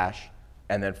 /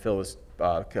 and then fill this,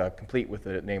 complete with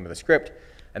the name of the script,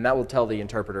 and that will tell the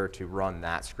interpreter to run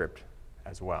that script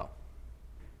as well.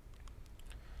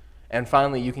 And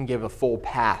finally, you can give a full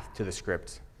path to the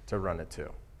script to run it to.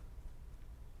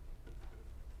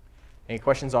 Any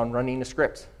questions on running a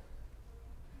script?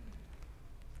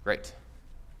 Great.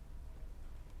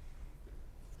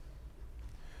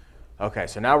 Okay,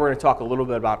 so now we're going to talk a little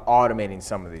bit about automating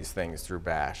some of these things through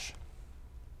Bash.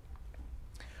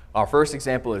 Our first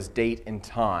example is date and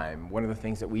time. One of the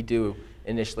things that we do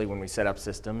initially when we set up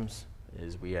systems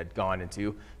is we had gone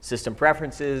into system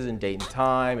preferences and date and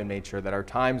time and made sure that our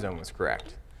time zone was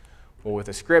correct. Well, with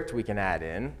a script, we can add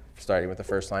in, starting with the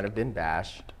first line of bin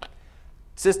bash,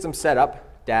 system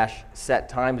setup dash set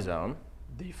time zone,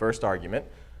 the first argument,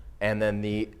 and then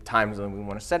the time zone we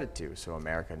want to set it to, so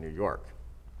America, New York.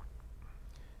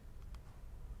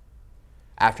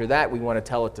 After that, we want to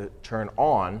tell it to turn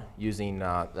on using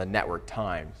the network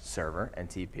time server,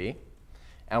 NTP.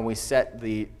 And we set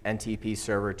the NTP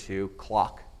server to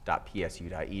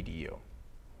clock.psu.edu.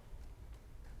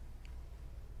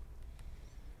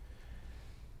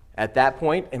 At that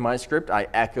point in my script, I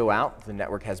echo out the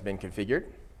network has been configured,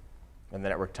 and the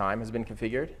network time has been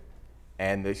configured,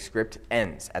 and the script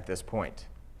ends at this point.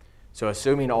 So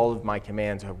assuming all of my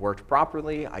commands have worked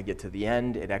properly, I get to the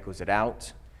end, it echoes it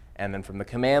out, and then from the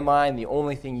command line, the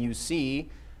only thing you see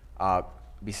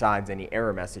besides any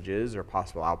error messages or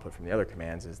possible output from the other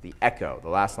commands is the echo. The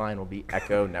last line will be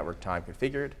echo network time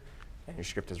configured, and your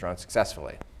script is run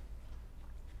successfully.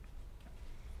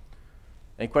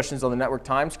 Any questions on the network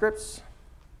time scripts?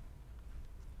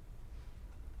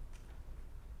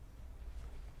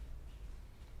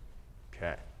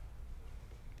 Okay.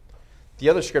 The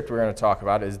other script we're going to talk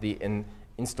about is the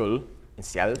install.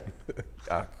 Got it?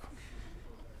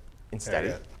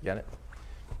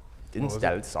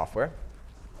 Install software.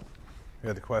 You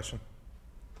had the question?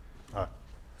 Sorry.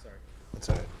 That's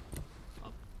all right.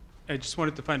 I just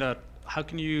wanted to find out, how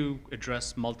can you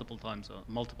address multiple time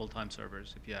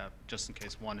servers if you have, just in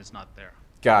case one is not there?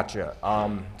 Gotcha.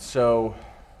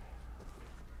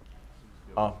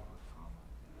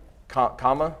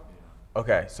 Comma?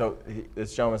 Okay, so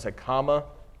this gentleman said comma,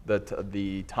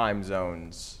 the time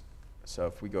zones. So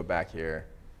if we go back here,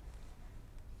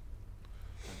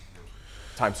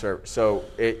 time server. So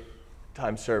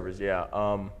time servers, yeah.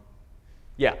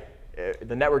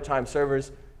 The network time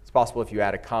servers, it's possible if you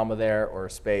add a comma there or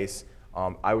a space.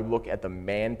 I would look at the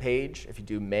man page. If you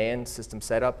do man system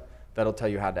setup, that'll tell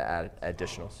you how to add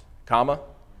additionals. Comma?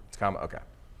 It's comma, okay.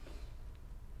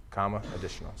 Comma,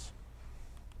 additionals.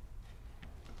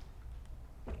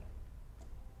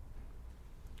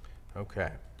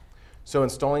 Okay. So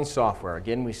installing software.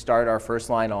 Again, we start our first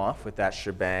line off with that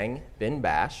shebang bin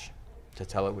bash to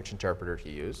tell it which interpreter to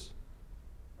use.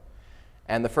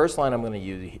 And the first line I'm going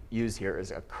to use here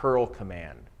is a curl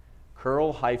command.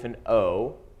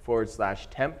 curl-o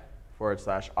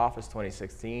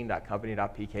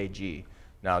 /temp/office2016.company.pkg.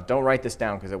 Now, don't write this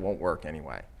down because it won't work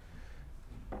anyway.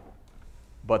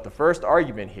 But the first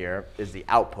argument here is the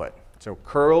output. So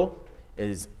curl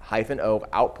is -o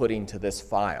outputting to this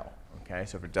file. Okay,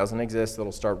 so if it doesn't exist,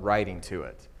 it'll start writing to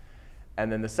it.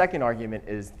 And then the second argument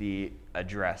is the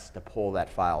address to pull that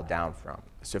file down from.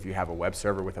 So if you have a web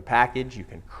server with a package, you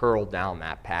can curl down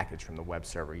that package from the web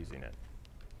server using it.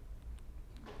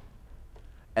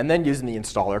 And then using the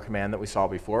installer command that we saw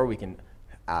before, we can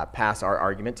pass our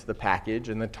argument to the package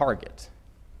and the target.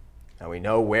 Now we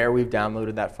know where we've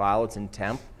downloaded that file. It's in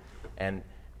temp. And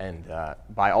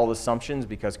by all assumptions,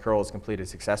 because curl is completed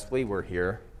successfully, we're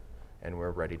here and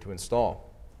we're ready to install.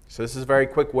 So this is a very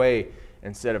quick way,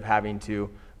 instead of having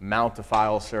to mount a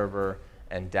file server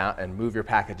and move your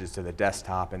packages to the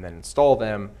desktop and then install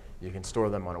them, you can store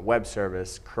them on a web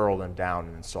service, curl them down,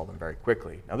 and install them very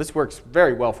quickly. Now this works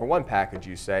very well for one package,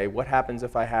 you say. What happens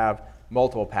if I have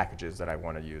multiple packages that I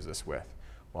want to use this with?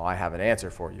 Well, I have an answer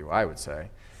for you, I would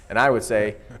say. And I would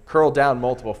say curl down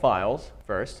multiple files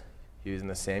first, using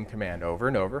the same command over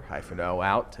and over, -o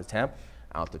out to temp,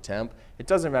 out to temp. It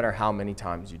doesn't matter how many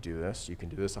times you do this. You can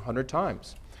do this 100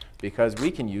 times because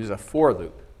we can use a for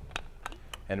loop.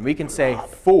 And we can say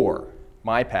for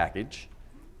my package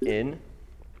in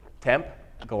temp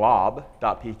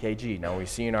glob.pkg. Now we've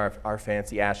seen our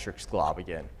fancy asterisk glob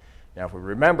again. Now if we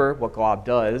remember, what glob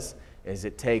does is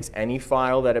it takes any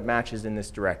file that it matches in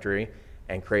this directory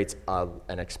and creates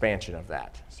an expansion of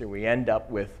that. So we end up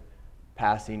with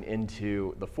passing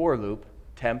into the for loop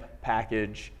temp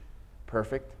package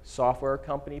perfect software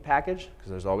company package, because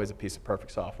there's always a piece of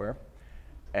perfect software,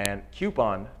 and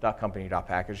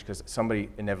coupon.company.package, because somebody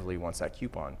inevitably wants that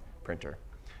coupon printer.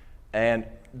 And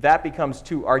that becomes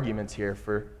 2 arguments here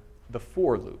for the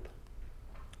for loop.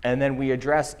 And then we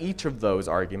address each of those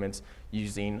arguments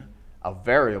using a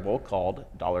variable called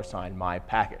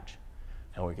 $myPackage.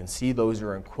 And we can see those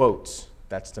are in quotes.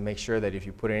 That's to make sure that if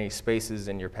you put any spaces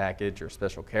in your package or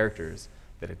special characters,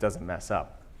 that it doesn't mess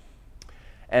up.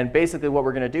 And basically what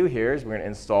we're going to do here is we're going to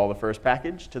install the first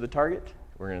package to the target.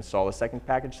 We're going to install the second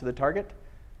package to the target.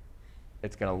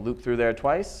 It's going to loop through there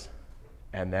twice,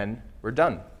 and then we're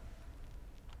done.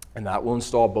 And that will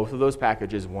install both of those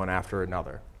packages one after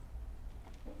another.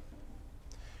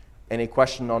 Any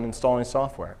question on installing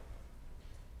software?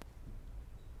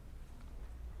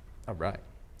 All right.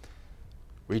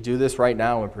 We do this right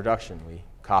now in production. We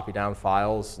copy down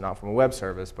files, not from a web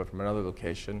service, but from another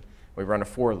location. We run a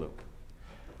for loop.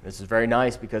 This is very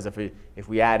nice because if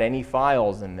we add any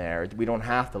files in there, we don't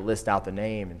have to list out the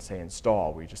name and say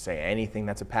install. We just say anything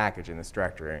that's a package in this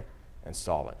directory,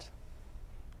 install it.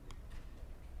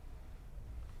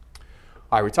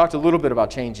 All right, we talked a little bit about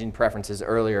changing preferences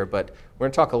earlier, but we're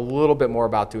going to talk a little bit more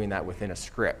about doing that within a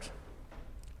script.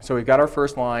 So we've got our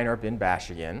first line, our bin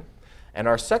bash again. And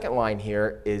our second line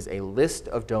here is a list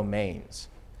of domains.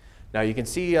 Now you can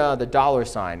see the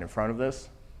 $ in front of this.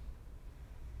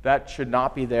 That should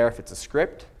not be there if it's a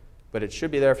script, but it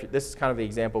should be there if this is kind of the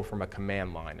example from a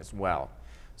command line as well.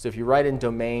 So if you write in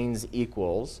domains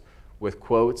equals with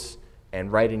quotes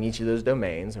and write in each of those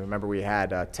domains, and remember we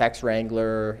had text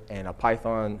wrangler and a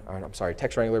Python, or I'm sorry,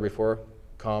 text wrangler before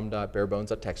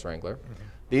com.barebones.textwrangler.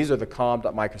 These are the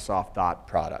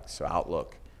com.microsoft.products, so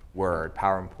Outlook, Word,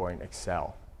 PowerPoint,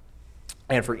 Excel.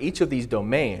 And for each of these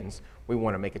domains, we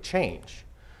want to make a change.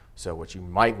 So what you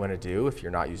might want to do if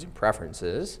you're not using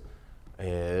preferences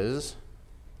is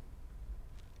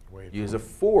use a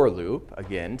for loop,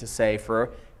 again, to say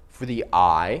for the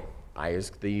I is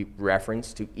the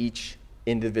reference to each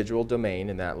individual domain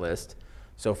in that list.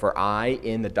 So for I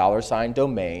in the $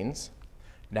 domains.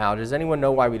 Now, does anyone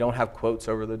know why we don't have quotes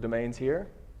over the domains here?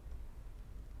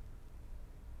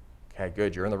 Okay,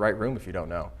 good. You're in the right room if you don't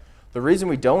know. The reason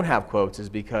we don't have quotes is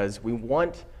because we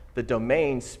want the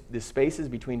domains, the spaces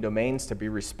between domains, to be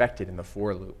respected in the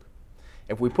for loop.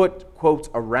 If we put quotes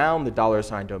around the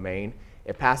 $ domain,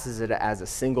 it passes it as a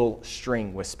single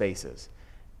string with spaces.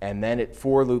 And then it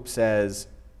for loop says,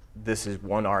 this is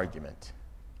one argument.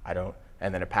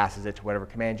 And then it passes it to whatever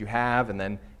command you have, and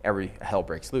then hell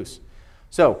breaks loose.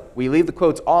 So we leave the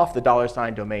quotes off the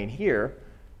 $ domain here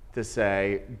to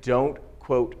say, don't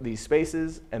quote these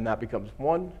spaces, and that becomes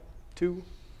 1, 2,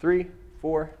 3,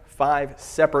 4, 5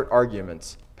 separate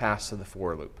arguments passed to the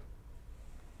for loop.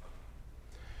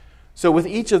 So with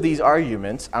each of these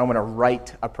arguments, I'm going to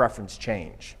write a preference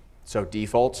change. So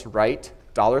defaults write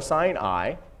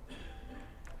 $I.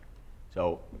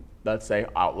 So let's say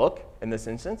Outlook in this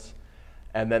instance.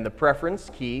 And then the preference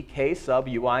key, k sub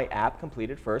UI app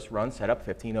completed first, run setup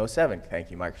 1507.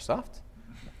 Thank you, Microsoft.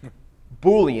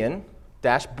 Boolean,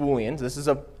 dash Booleans. This is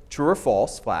a true or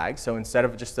false flag. So instead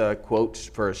of just a quote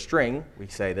for a string, we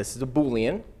say this is a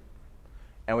Boolean,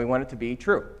 and we want it to be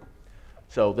true.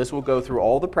 So this will go through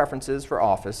all the preferences for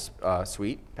Office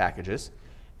Suite packages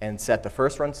and set the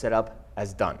first run setup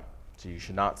as done. So you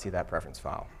should not see that preference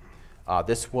file.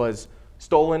 This was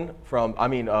stolen from,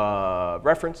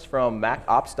 referenced from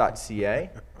macops.ca,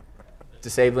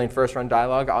 disabling first run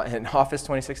dialog in Office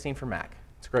 2016 for Mac.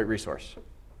 It's a great resource.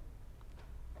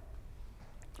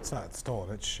 It's not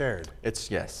stolen, it's shared.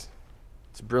 Yes.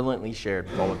 It's brilliantly shared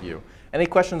with all of you. Any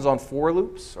questions on for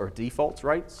loops or defaults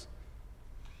rights?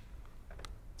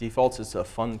 Defaults is a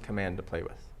fun command to play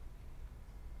with.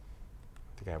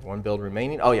 I think I have one build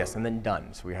remaining. Oh yes, and then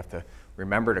done. So we have to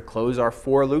remember to close our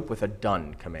for loop with a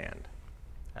done command.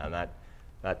 And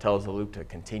that tells the loop to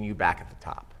continue back at the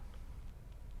top.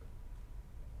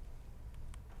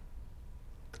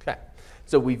 Okay.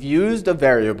 So we've used a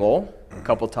variable a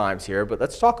couple times here, but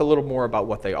let's talk a little more about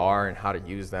what they are and how to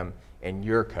use them in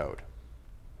your code.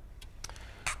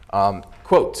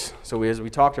 Quotes. So as we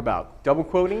talked about, double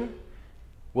quoting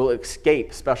will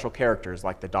escape special characters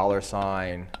like the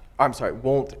 $, I'm sorry,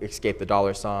 won't escape the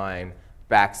 $,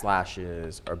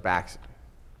 backslashes, or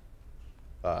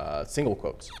single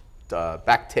quotes,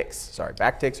 backticks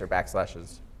or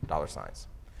backslashes, $.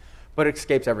 But it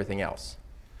escapes everything else.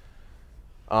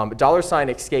 $,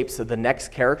 escapes the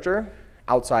next character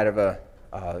outside of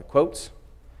quotes.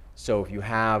 So if you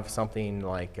have something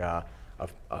like a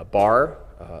bar,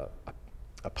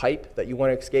 a pipe that you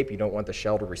want to escape, you don't want the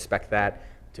shell to respect that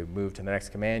to move to the next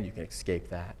command, you can escape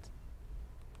that.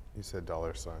 You said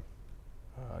 $.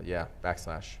 Yeah,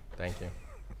 backslash. Thank you.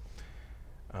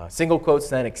 Single quotes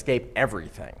then escape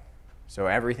everything. So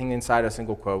everything inside a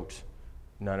single quote,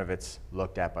 none of it's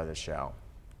looked at by the shell.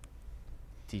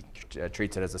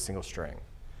 Treats it as a single string.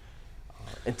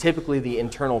 And typically the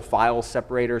internal file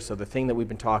separator, so the thing that we've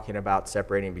been talking about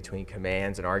separating between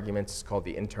commands and arguments is called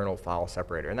the internal file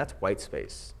separator, and that's white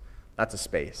space. That's a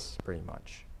space, pretty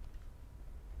much.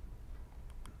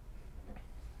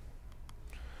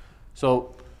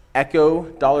 So echo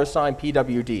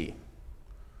 $PWD.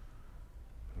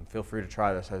 And feel free to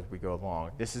try this as we go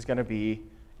along. This is going to be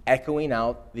echoing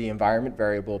out the environment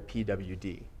variable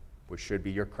PWD, which should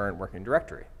be your current working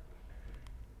directory.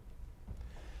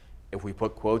 If we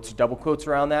put quotes, double quotes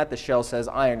around that, the shell says,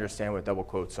 I understand what double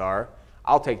quotes are.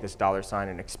 I'll take this $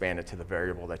 and expand it to the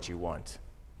variable that you want.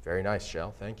 Very nice,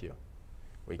 shell. Thank you.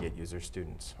 We get user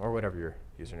students, or whatever your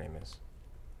username is.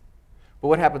 But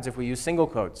what happens if we use single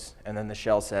quotes, and then the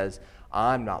shell says,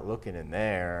 I'm not looking in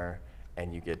there,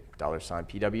 and you get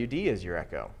 $PWD as your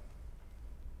echo?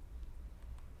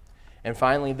 And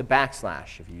finally, the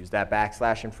backslash. If you use that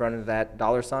backslash in front of that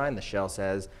 $, the shell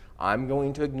says, I'm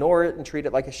going to ignore it and treat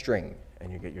it like a string,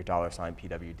 and you get your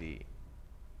 $PWD.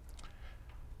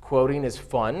 Quoting is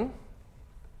fun.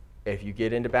 If you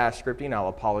get into bash scripting, I'll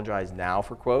apologize now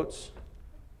for quotes.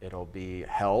 It'll be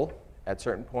hell at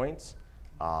certain points.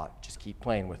 Just keep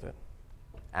playing with it.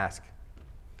 Ask.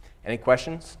 Any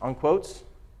questions on quotes?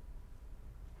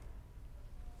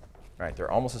 All right, they're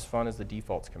almost as fun as the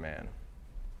defaults command.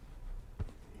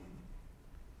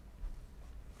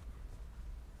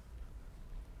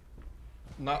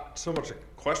 Not so much a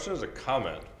question as a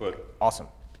comment, but Awesome.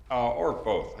 or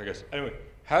both, I guess. Anyway,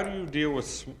 how do you deal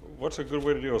with, what's a good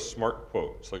way to deal with smart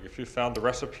quotes? Like if you found the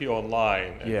recipe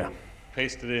online and you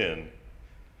paste it in,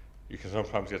 you can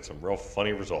sometimes get some real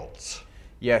funny results.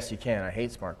 Yes, you can. I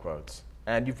hate smart quotes.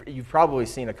 And you've probably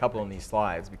seen a couple in these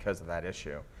slides because of that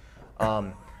issue.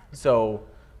 So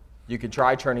you could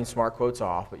try turning smart quotes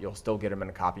off, but you'll still get them in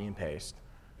a copy and paste.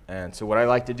 And so what I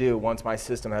like to do once my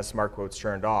system has smart quotes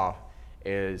turned off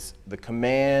is the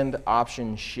Command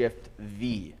Option Shift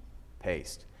V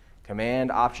paste.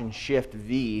 Command Option Shift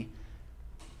V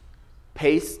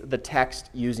paste the text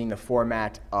using the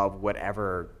format of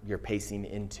whatever you're pasting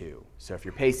into. So if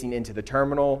you're pasting into the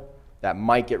terminal, that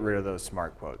might get rid of those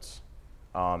smart quotes.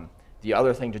 The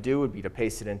other thing to do would be to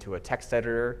paste it into a text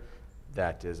editor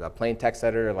that is a plain text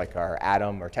editor like our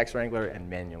Atom or Text Wrangler and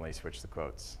manually switch the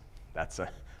quotes. That's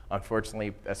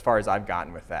unfortunately as far as I've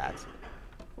gotten with that.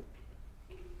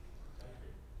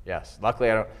 Yes,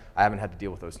 luckily I haven't had to deal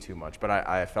with those too much, but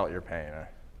I felt your pain.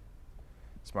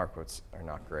 Smart quotes are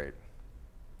not great.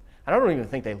 I don't even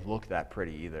think they look that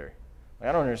pretty either. Like,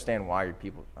 I don't understand why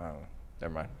people,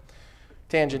 never mind.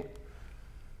 Tangent.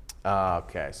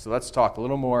 Okay, so let's talk a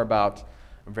little more about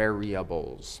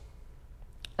variables.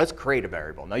 Let's create a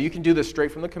variable. Now you can do this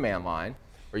straight from the command line,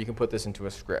 or you can put this into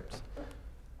a script.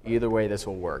 Either way, this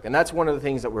will work. And that's one of the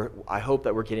things that I hope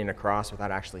that we're getting across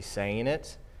without actually saying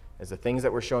it, is the things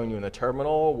that we're showing you in the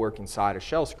terminal work inside a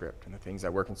shell script, and the things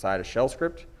that work inside a shell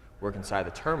script work inside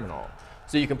the terminal.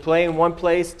 So you can play in one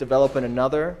place, develop in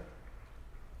another,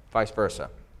 vice versa.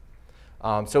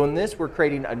 So in this, we're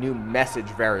creating a new message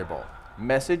variable.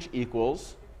 Message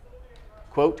equals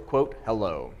quote, quote,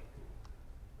 hello.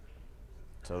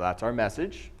 So that's our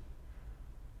message.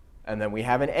 And then we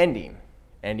have an ending.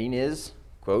 Ending is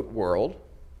quote, world,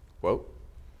 quote.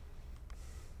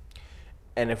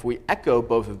 And if we echo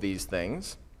both of these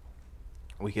things,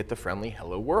 we get the friendly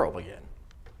hello world again.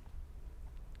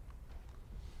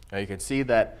 Now you can see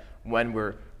that when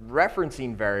we're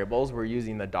referencing variables, we're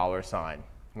using the $.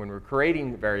 When we're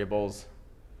creating variables,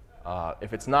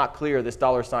 if it's not clear, this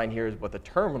 $sign here is what the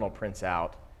terminal prints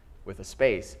out with a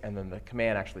space, and then the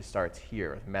command actually starts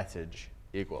here with message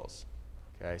equals.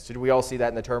 Okay, so do we all see that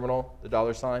in the terminal,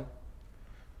 the $sign?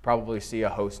 Probably see a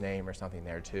host name or something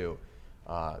there too.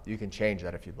 You can change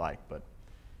that if you'd like, but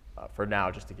for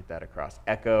now, just to get that across,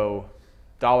 echo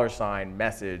 $,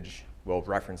 message will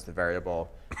reference the variable.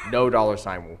 No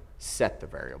 $sign will set the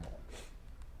variable.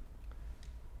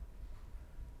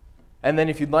 And then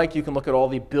if you'd like, you can look at all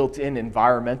the built-in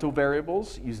environmental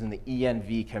variables using the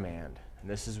env command. And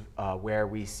this is where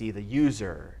we see the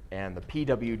user and the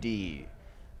PWD.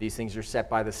 These things are set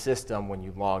by the system when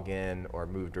you log in or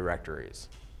move directories.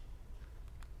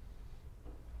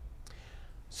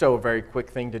 So a very quick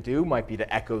thing to do might be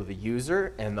to echo the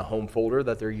user and the home folder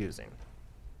that they're using.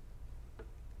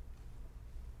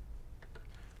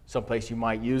 Someplace you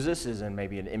might use this is in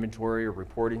maybe an inventory or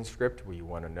reporting script where you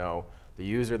want to know the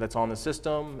user that's on the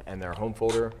system and their home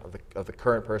folder of the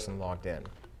current person logged in.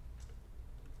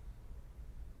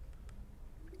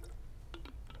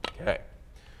 Okay.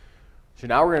 So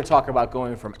now we're going to talk about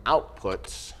going from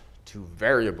outputs to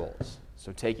variables.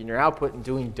 So taking your output and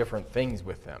doing different things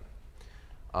with them.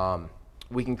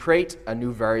 We can create a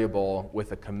new variable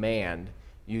with a command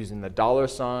using the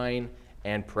 $sign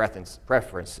and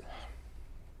parentheses.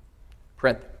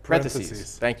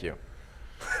 Thank you.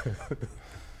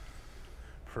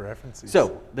 Preferences.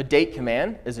 So the date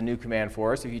command is a new command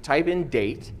for us. If you type in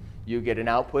date, you get an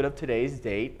output of today's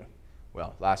date,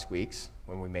 well, last week's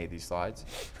when we made these slides.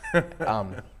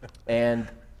 And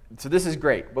so this is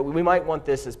great, but we might want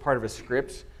this as part of a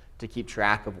script to keep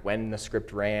track of when the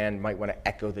script ran. You might want to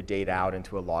echo the date out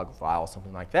into a log file,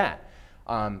 something like that.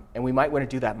 And we might want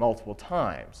to do that multiple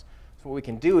times. So what we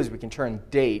can do is we can turn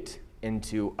date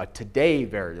into a today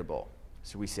variable.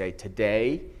 So we say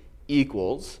today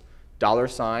equals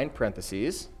 $,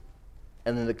 parentheses,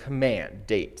 and then the command,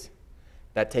 date.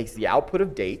 That takes the output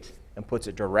of date and puts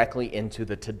it directly into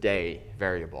the today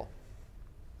variable.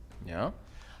 Yeah?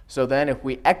 So then if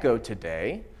we echo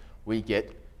today, we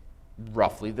get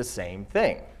roughly the same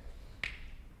thing.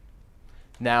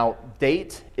 Now,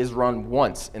 date is run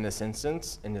once in this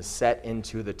instance and is set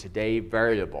into the today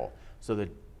variable. So the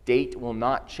date will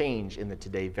not change in the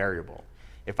today variable.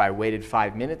 If I waited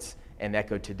 5 minutes and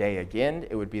echoed today again,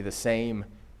 it would be the same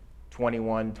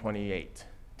 21:28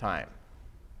 time.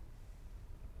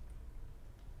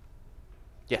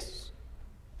 Yes?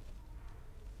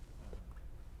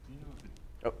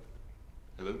 Oh.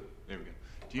 Hello? There we go.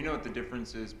 Do you know what the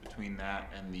difference is between that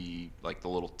and the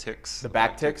little ticks? The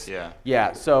back ticks? Yeah.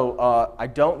 Yeah, so I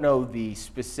don't know the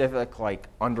specific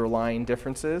underlying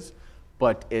differences,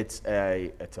 but it's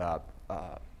a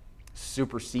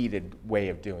superseded way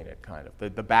of doing it, kind of.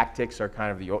 The back ticks are kind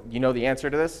of the old, you know the answer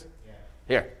to this? Yeah.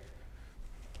 Here.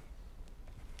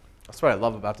 That's what I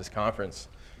love about this conference.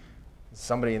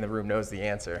 Somebody in the room knows the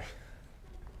answer.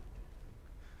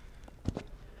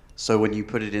 So when you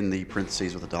put it in the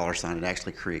parentheses with a $sign, it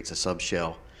actually creates a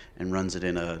subshell and runs it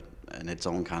in its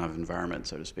own kind of environment,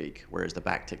 so to speak, whereas the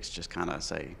backticks just kind of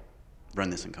say, run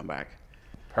this and come back.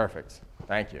 Perfect.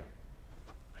 Thank you.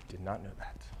 I did not know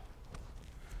that.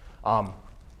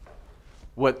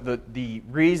 The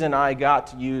reason I got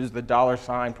to use the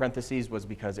 $sign parentheses was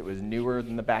because it was newer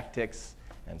than the backticks,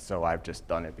 and so I've just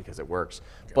done it because it works.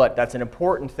 But that's an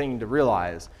important thing to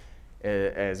realize,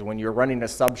 is when you're running a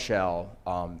subshell,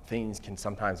 things can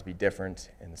sometimes be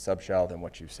different in the subshell than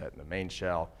what you've set in the main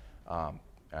shell.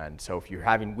 And so if you're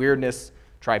having weirdness,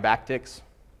 try backticks,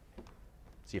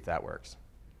 see if that works.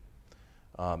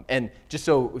 And just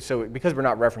so because we're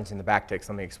not referencing the backticks,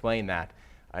 let me explain that.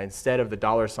 Instead of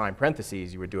the $sign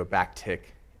parentheses, you would do a backtick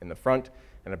in the front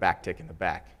and a backtick in the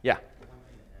back. Yeah?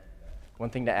 One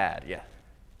thing to add, yeah.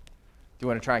 Do you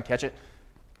want to try and catch it?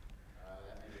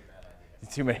 That may be a bad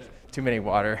idea. Too many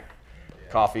water,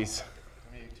 coffees.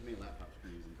 Too many laptops for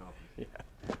using coffee. Yeah.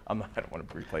 I don't want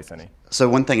to replace any. So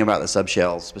one thing about the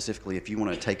subshell, specifically if you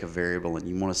want to take a variable and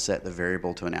you want to set the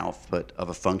variable to an output of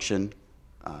a function,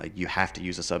 you have to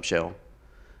use a subshell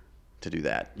to do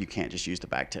that. You can't just use the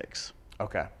backticks.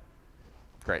 Okay.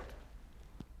 Great.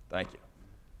 Thank you.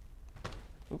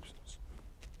 Oops.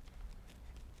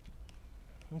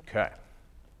 Okay.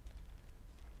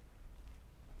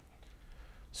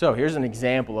 So here's an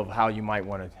example of how you might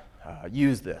want to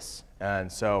use this.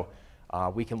 And so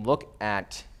we can look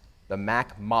at the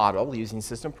Mac model using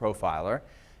System Profiler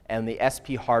and the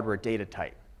SP hardware data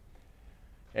type.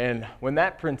 And when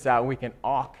that prints out, we can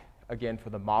awk again for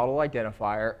the model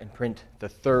identifier and print the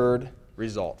third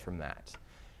result from that.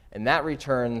 And that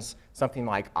returns something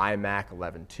like iMac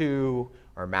 11.2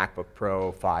 or MacBook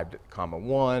Pro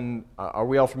 5.1. Are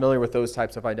we all familiar with those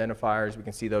types of identifiers? We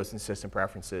can see those in system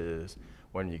preferences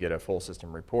when you get a full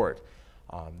system report.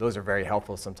 Those are very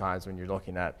helpful sometimes when you're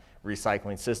looking at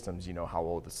recycling systems. You know how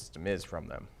old the system is from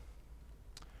them.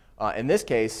 In this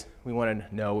case, we want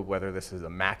to know whether this is a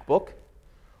MacBook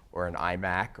or an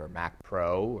iMac or Mac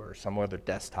Pro or some other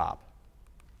desktop.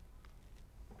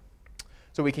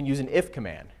 So we can use an if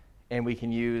command, and we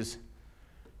can use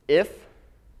if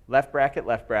left bracket,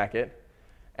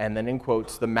 and then in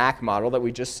quotes the Mac model that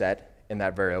we just set in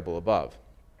that variable above.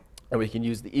 And we can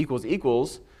use the equals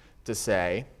equals to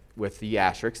say, with the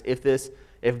asterisk, if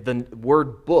the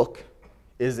word book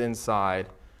is inside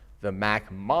the Mac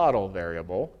model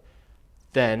variable,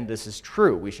 then this is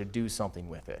true. We should do something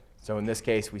with it. So in this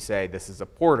case, we say this is a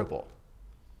portable.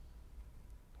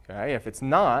 Okay? If it's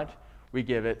not, we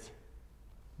give it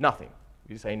nothing.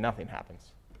 We say nothing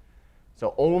happens.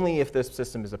 So only if this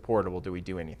system is a portable do we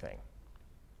do anything.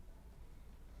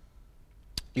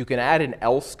 You can add an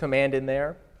else command in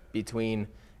there between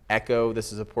echo,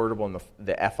 this is a portable, and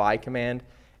the fi command,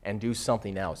 and do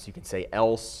something else. You can say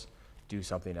else do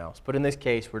something else. But in this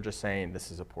case, we're just saying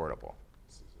this is a portable.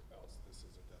 Else this is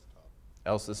a desktop.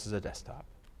 Else this is a desktop.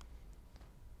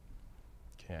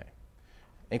 Okay.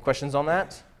 Any questions on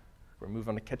that? We'll move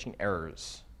on to catching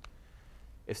errors.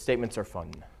 If statements are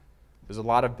fun. There's a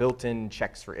lot of built-in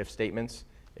checks for if statements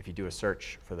if you do a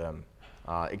search for them.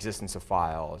 Existence of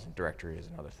files and directories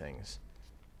and other things.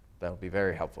 That will be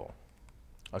very helpful.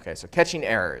 Okay, so catching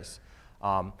errors.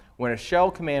 When a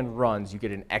shell command runs, you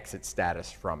get an exit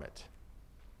status from it.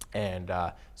 And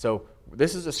so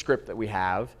this is a script that we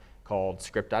have called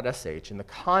script.sh. And the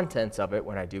contents of it,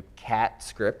 when I do cat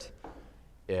script,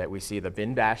 we see the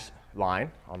bin bash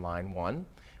line on line 1.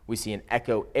 We see an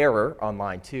echo error on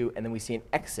line 2. And then we see an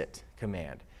exit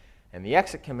command. And the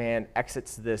exit command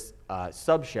exits this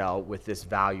subshell with this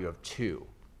value of 2.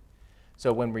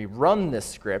 So when we run this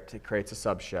script, it creates a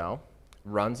subshell,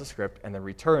 runs the script, and then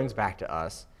returns back to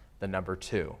us the number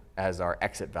 2 as our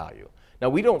exit value. Now,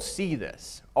 we don't see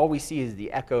this. All we see is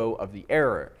the echo of the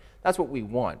error. That's what we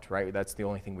want, right? That's the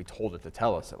only thing we told it to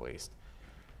tell us, at least.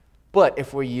 But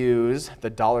if we use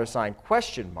the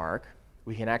 $?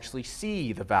 we can actually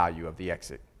see the value of the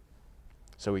exit.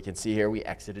 So we can see here we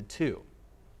exited 2.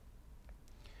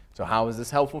 So how is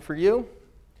this helpful for you?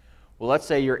 Well, let's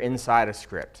say you're inside a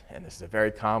script, and this is a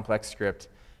very complex script,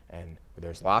 and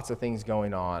there's lots of things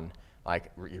going on,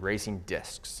 like erasing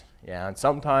disks. Yeah, and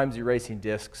sometimes erasing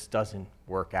disks doesn't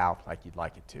work out like you'd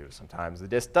like it to. Sometimes the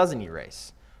disk doesn't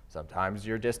erase. Sometimes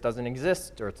your disk doesn't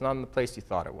exist, or it's not in the place you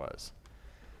thought it was.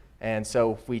 And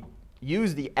so if we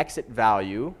use the exit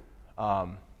value,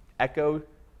 echo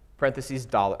parentheses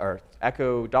dollar, or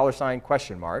echo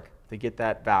 $? To get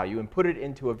that value and put it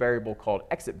into a variable called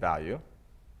exit value,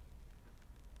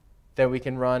 then we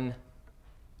can run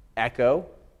echo,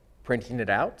 printing it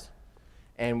out,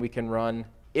 and we can run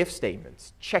if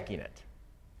statements, checking it.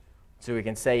 So we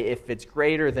can say if it's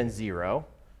greater than 0,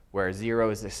 where 0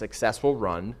 is a successful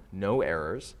run, no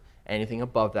errors, anything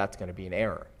above that's going to be an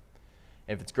error.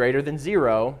 If it's greater than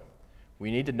 0, we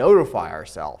need to notify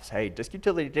ourselves, hey, disk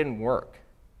utility didn't work.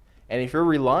 And if you're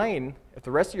relying, if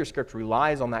the rest of your script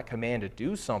relies on that command to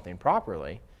do something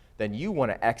properly, then you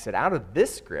want to exit out of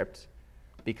this script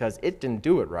because it didn't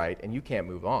do it right and you can't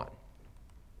move on.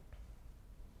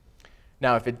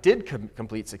 Now, if it did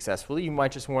complete successfully, you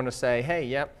might just want to say, hey,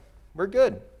 yep, we're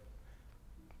good.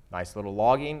 Nice little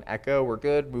logging, echo, we're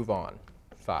good, move on.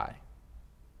 Phi.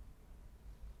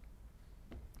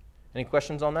 Any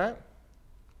questions on that?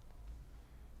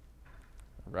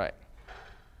 All right.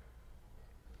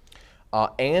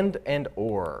 And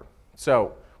or.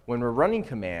 So when we're running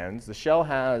commands, the shell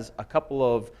has a couple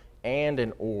of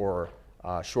and or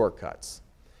shortcuts.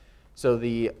 So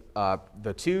the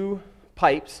 2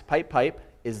 pipes, pipe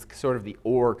is sort of the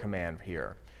or command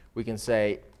here. We can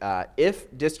say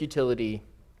if disk utility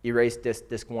erase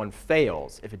disk 1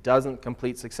 fails, if it doesn't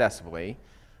complete successfully,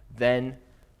 then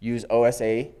use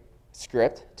OSA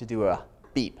script to do a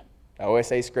beep.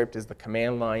 OSA script is the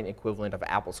command line equivalent of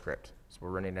AppleScript. So we're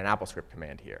running an AppleScript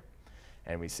command here.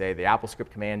 And we say the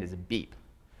AppleScript command is a beep.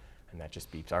 And that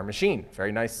just beeps our machine.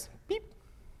 Very nice beep.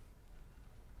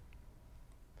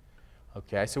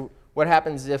 OK, so what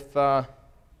happens if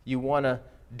you want to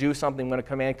do something when a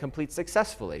command completes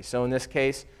successfully? So in this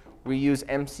case, we use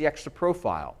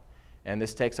mcextraprofile. And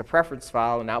this takes a preference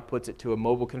file and outputs it to a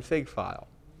mobile config file.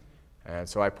 And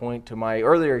so I point to my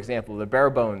earlier example, the bare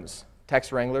bones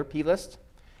text wrangler plist.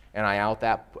 And I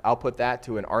output that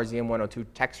to an RZM102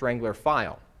 text wrangler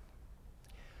file.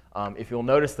 If you'll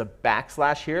notice the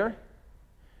backslash here,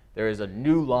 there is a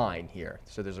new line here.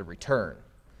 So there's a return.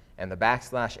 And the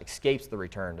backslash escapes the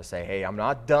return to say, hey, I'm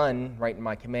not done writing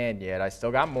my command yet. I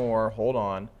still got more. Hold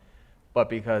on. But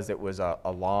because it was a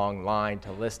long line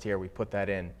to list here, we put that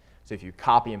in. So if you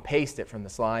copy and paste it from the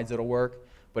slides, it'll work.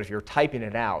 But if you're typing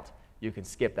it out, you can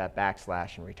skip that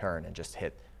backslash and return and just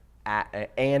hit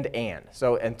and.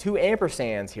 So, and 2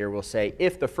 ampersands here will say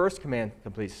if the first command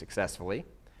completes successfully,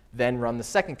 then run the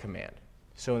second command.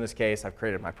 So in this case, I've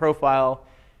created my profile.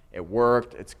 It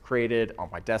worked. It's created on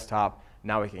my desktop.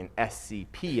 Now we can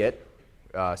SCP it,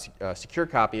 secure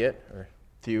copy it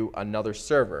to another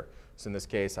server. So in this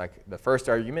case, the first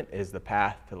argument is the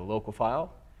path to the local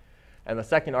file. And the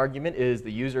second argument is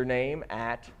the username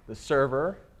at the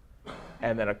server,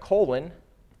 and then a colon,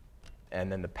 and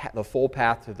then the full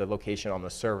path to the location on the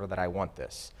server that I want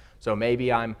this. So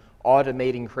maybe I'm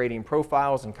automating creating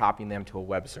profiles and copying them to a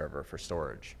web server for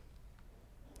storage,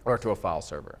 or to a file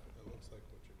server. It looks like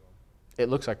what you're doing. It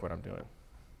looks like what I'm doing.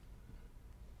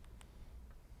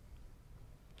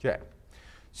 OK.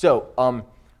 So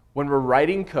when we're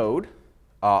writing code,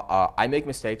 I make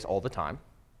mistakes all the time.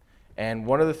 And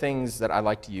one of the things that I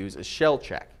like to use is shell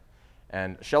check.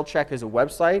 And shell check is a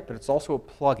website, but it's also a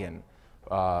plugin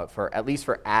for at least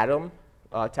for Atom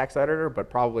text editor, but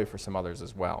probably for some others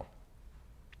as well.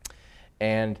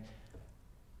 And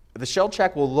the shell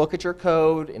check will look at your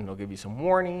code, and it'll give you some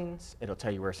warnings. It'll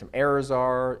tell you where some errors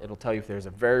are. It'll tell you if there's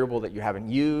a variable that you haven't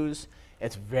used.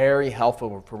 It's very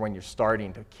helpful for when you're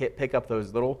starting to pick up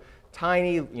those little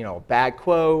tiny, bad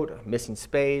quote, missing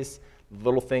space,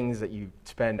 little things that you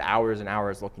spend hours and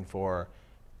hours looking for.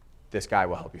 This guy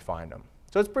will help you find them.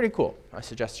 So it's pretty cool. I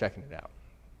suggest checking it out.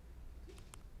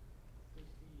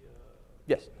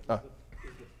 Yes.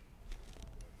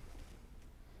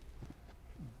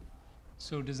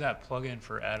 So does that plugin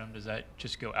for Atom, does that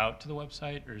just go out to the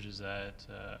website, or does that,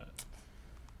 I'm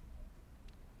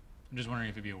just wondering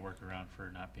if it'd be a workaround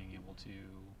for not being able to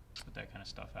put that kind of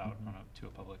stuff out to a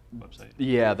public website?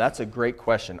 Yeah, that's a great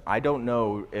question. I don't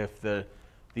know if the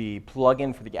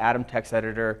plugin for the Atom text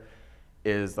editor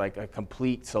is like a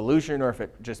complete solution or if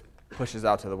it just pushes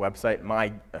out to the website.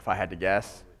 If I had to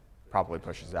guess, probably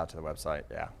pushes out to the website,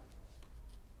 yeah.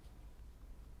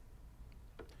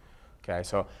 Okay,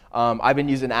 so I've been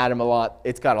using Atom a lot.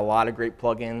 It's got a lot of great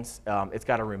plugins. It's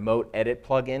got a remote edit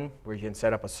plugin where you can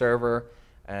set up a server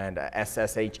and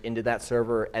SSH into that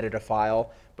server, edit a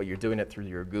file, but you're doing it through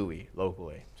your GUI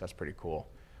locally. So that's pretty cool.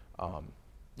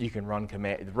 You can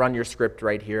run your script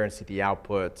right here and see the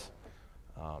output.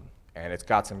 And it's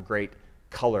got some great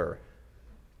color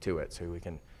to it, so we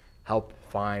can help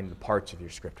find the parts of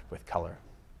your script with color.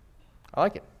 I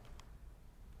like it.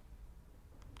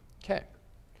 Okay.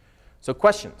 So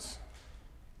questions?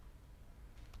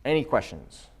 Any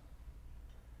questions?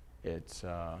 It's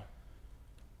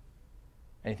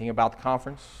anything about the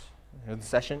conference or the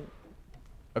session?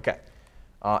 Okay.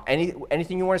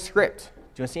 Anything you want to script? Do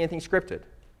you want to see anything scripted?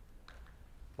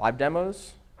 Live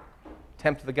demos?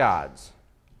 Tempt the gods?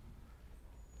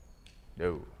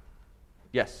 No.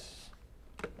 Yes.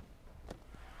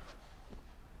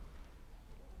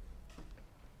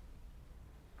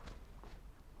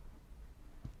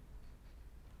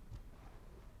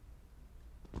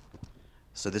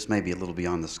 So this may be a little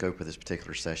beyond the scope of this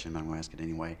particular session, but I'm going to ask it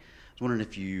anyway. I was wondering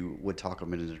if you would talk a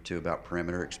minute or two about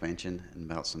parameter expansion and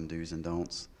about some do's and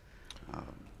don'ts.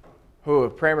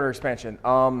 Parameter expansion.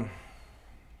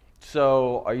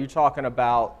 So are you talking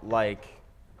about like?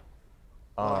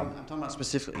 I'm talking about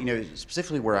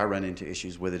specifically where I run into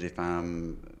issues with it if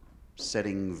I'm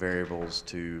setting variables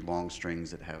to long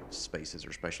strings that have spaces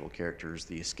or special characters.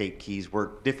 The escape keys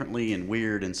work differently and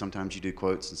weird, and sometimes you do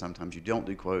quotes and sometimes you don't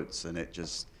do quotes, and it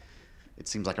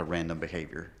seems like a random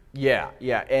behavior. Yeah,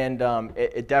 and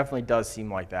it definitely does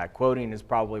seem like that. Quoting is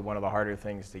probably one of the harder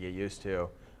things to get used to,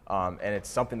 and it's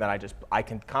something that I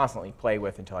can constantly play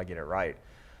with until I get it right.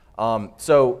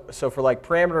 So for like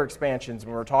parameter expansions,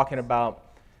 when we're talking about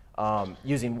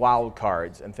using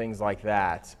wildcards and things like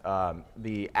that,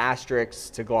 the asterisks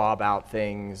to glob out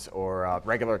things or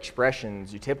regular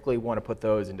expressions, you typically want to put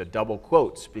those into double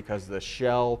quotes because the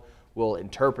shell will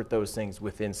interpret those things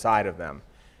with inside of them.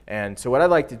 And so what I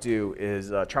like to do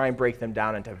is try and break them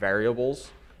down into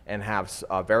variables and have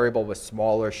a variable with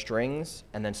smaller strings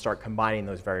and then start combining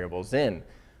those variables in.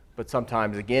 But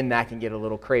sometimes, again, that can get a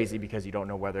little crazy because you don't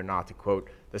know whether or not to quote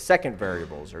the second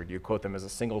variables, or do you quote them as a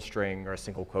single string or a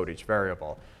single quote each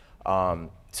variable.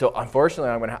 So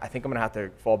unfortunately, I think I'm going to have to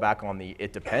fall back on the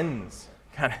it depends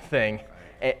kind of thing.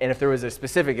 And if there was a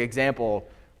specific example,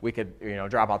 we could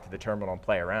drop out to the terminal and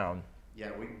play around. Yeah,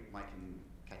 we might can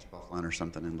catch up offline or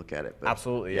something and look at it. But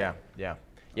absolutely, yeah.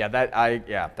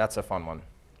 That's a fun one.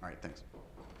 All right, thanks.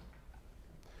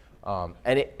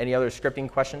 Any other scripting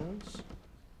questions?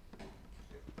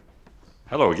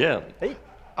 Hello again. Hey.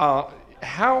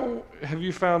 How have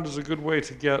you found is a good way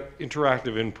to get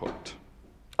interactive input?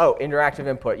 Oh, interactive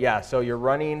input, yeah. So you're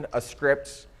running a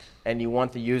script and you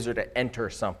want the user to enter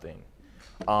something.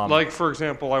 Like, for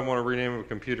example, I want to rename a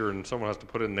computer and someone has to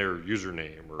put in their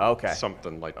username or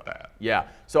something like that. Yeah.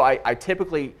 So I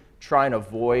typically try and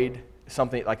avoid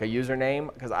something like a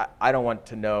username because I don't want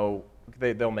to know,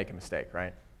 they'll make a mistake,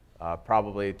 right?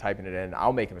 Probably typing it in.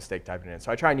 I'll make a mistake typing it in.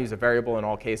 So I try and use a variable in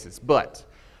all cases. But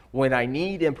when I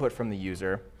need input from the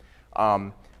user,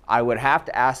 I would have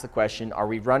to ask the question, are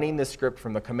we running this script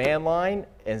from the command line?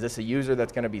 Is this a user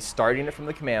that's going to be starting it from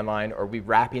the command line, or are we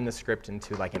wrapping the script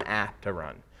into like an app to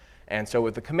run? And so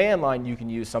with the command line, you can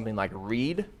use something like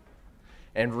read.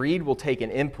 And read will take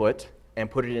an input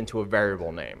and put it into a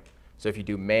variable name. So if you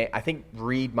do I think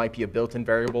read might be a built-in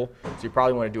variable. So you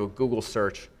probably want to do a Google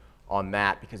search on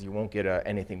that because you won't get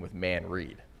anything with man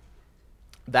read.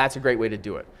 That's a great way to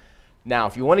do it. Now,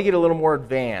 if you want to get a little more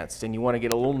advanced and you want to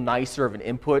get a little nicer of an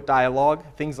input dialog,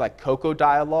 things like Cocoa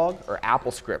dialog or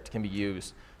AppleScript can be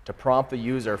used to prompt the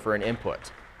user for an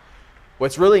input.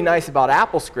 What's really nice about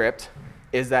AppleScript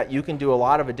is that you can do a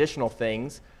lot of additional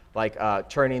things, like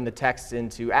turning the text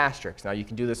into asterisks. Now, you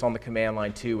can do this on the command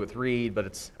line too with read, but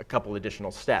it's a couple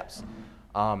additional steps.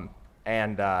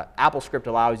 AppleScript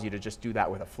allows you to just do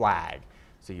that with a flag.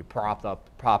 So you do the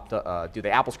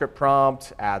AppleScript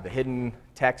prompt, add the hidden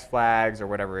text flags or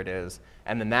whatever it is,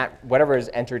 and then that whatever is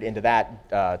entered into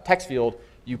that text field,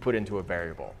 you put into a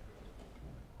variable.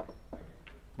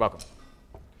 Welcome.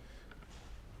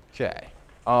 Okay.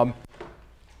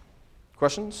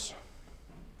 Questions?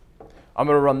 I'm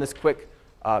going to run this quick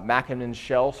Mackinnon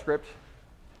shell script.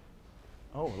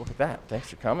 Oh, look at that.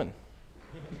 Thanks for coming.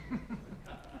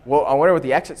 Well, I wonder what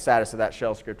the exit status of that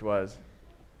shell script was.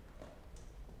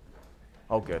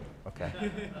 Oh, good. Okay. I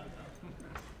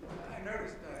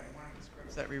noticed in one of the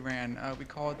scripts that we ran, we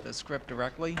call it the script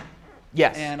directly.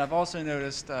 Yes. And I've also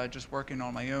noticed, just working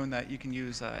on my own, that you can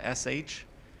use sh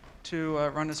to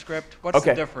run a script. What's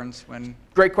the difference when?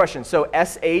 Great question. So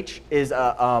sh is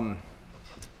I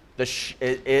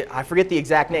forget the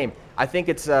exact name. I think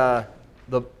it's the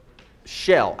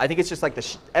shell. I think it's just like the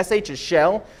sh is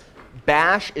shell.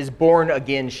 Bash is born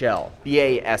again shell.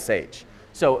 BASH.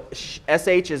 So sh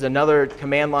is another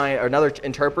command line or another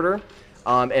interpreter,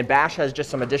 and Bash has just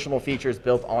some additional features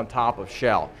built on top of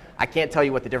shell. I can't tell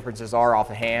you what the differences are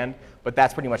offhand, but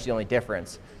that's pretty much the only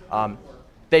difference.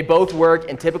 They both work,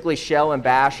 and typically shell and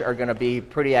bash are going to be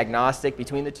pretty agnostic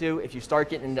between the two. If you start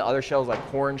getting into other shells like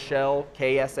corn shell,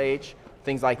 KSH,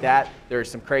 things like that,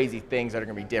 there's some crazy things that are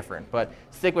going to be different. But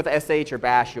stick with SH or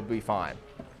bash, you'll be fine.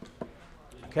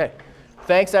 Okay.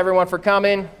 Thanks, everyone, for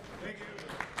coming.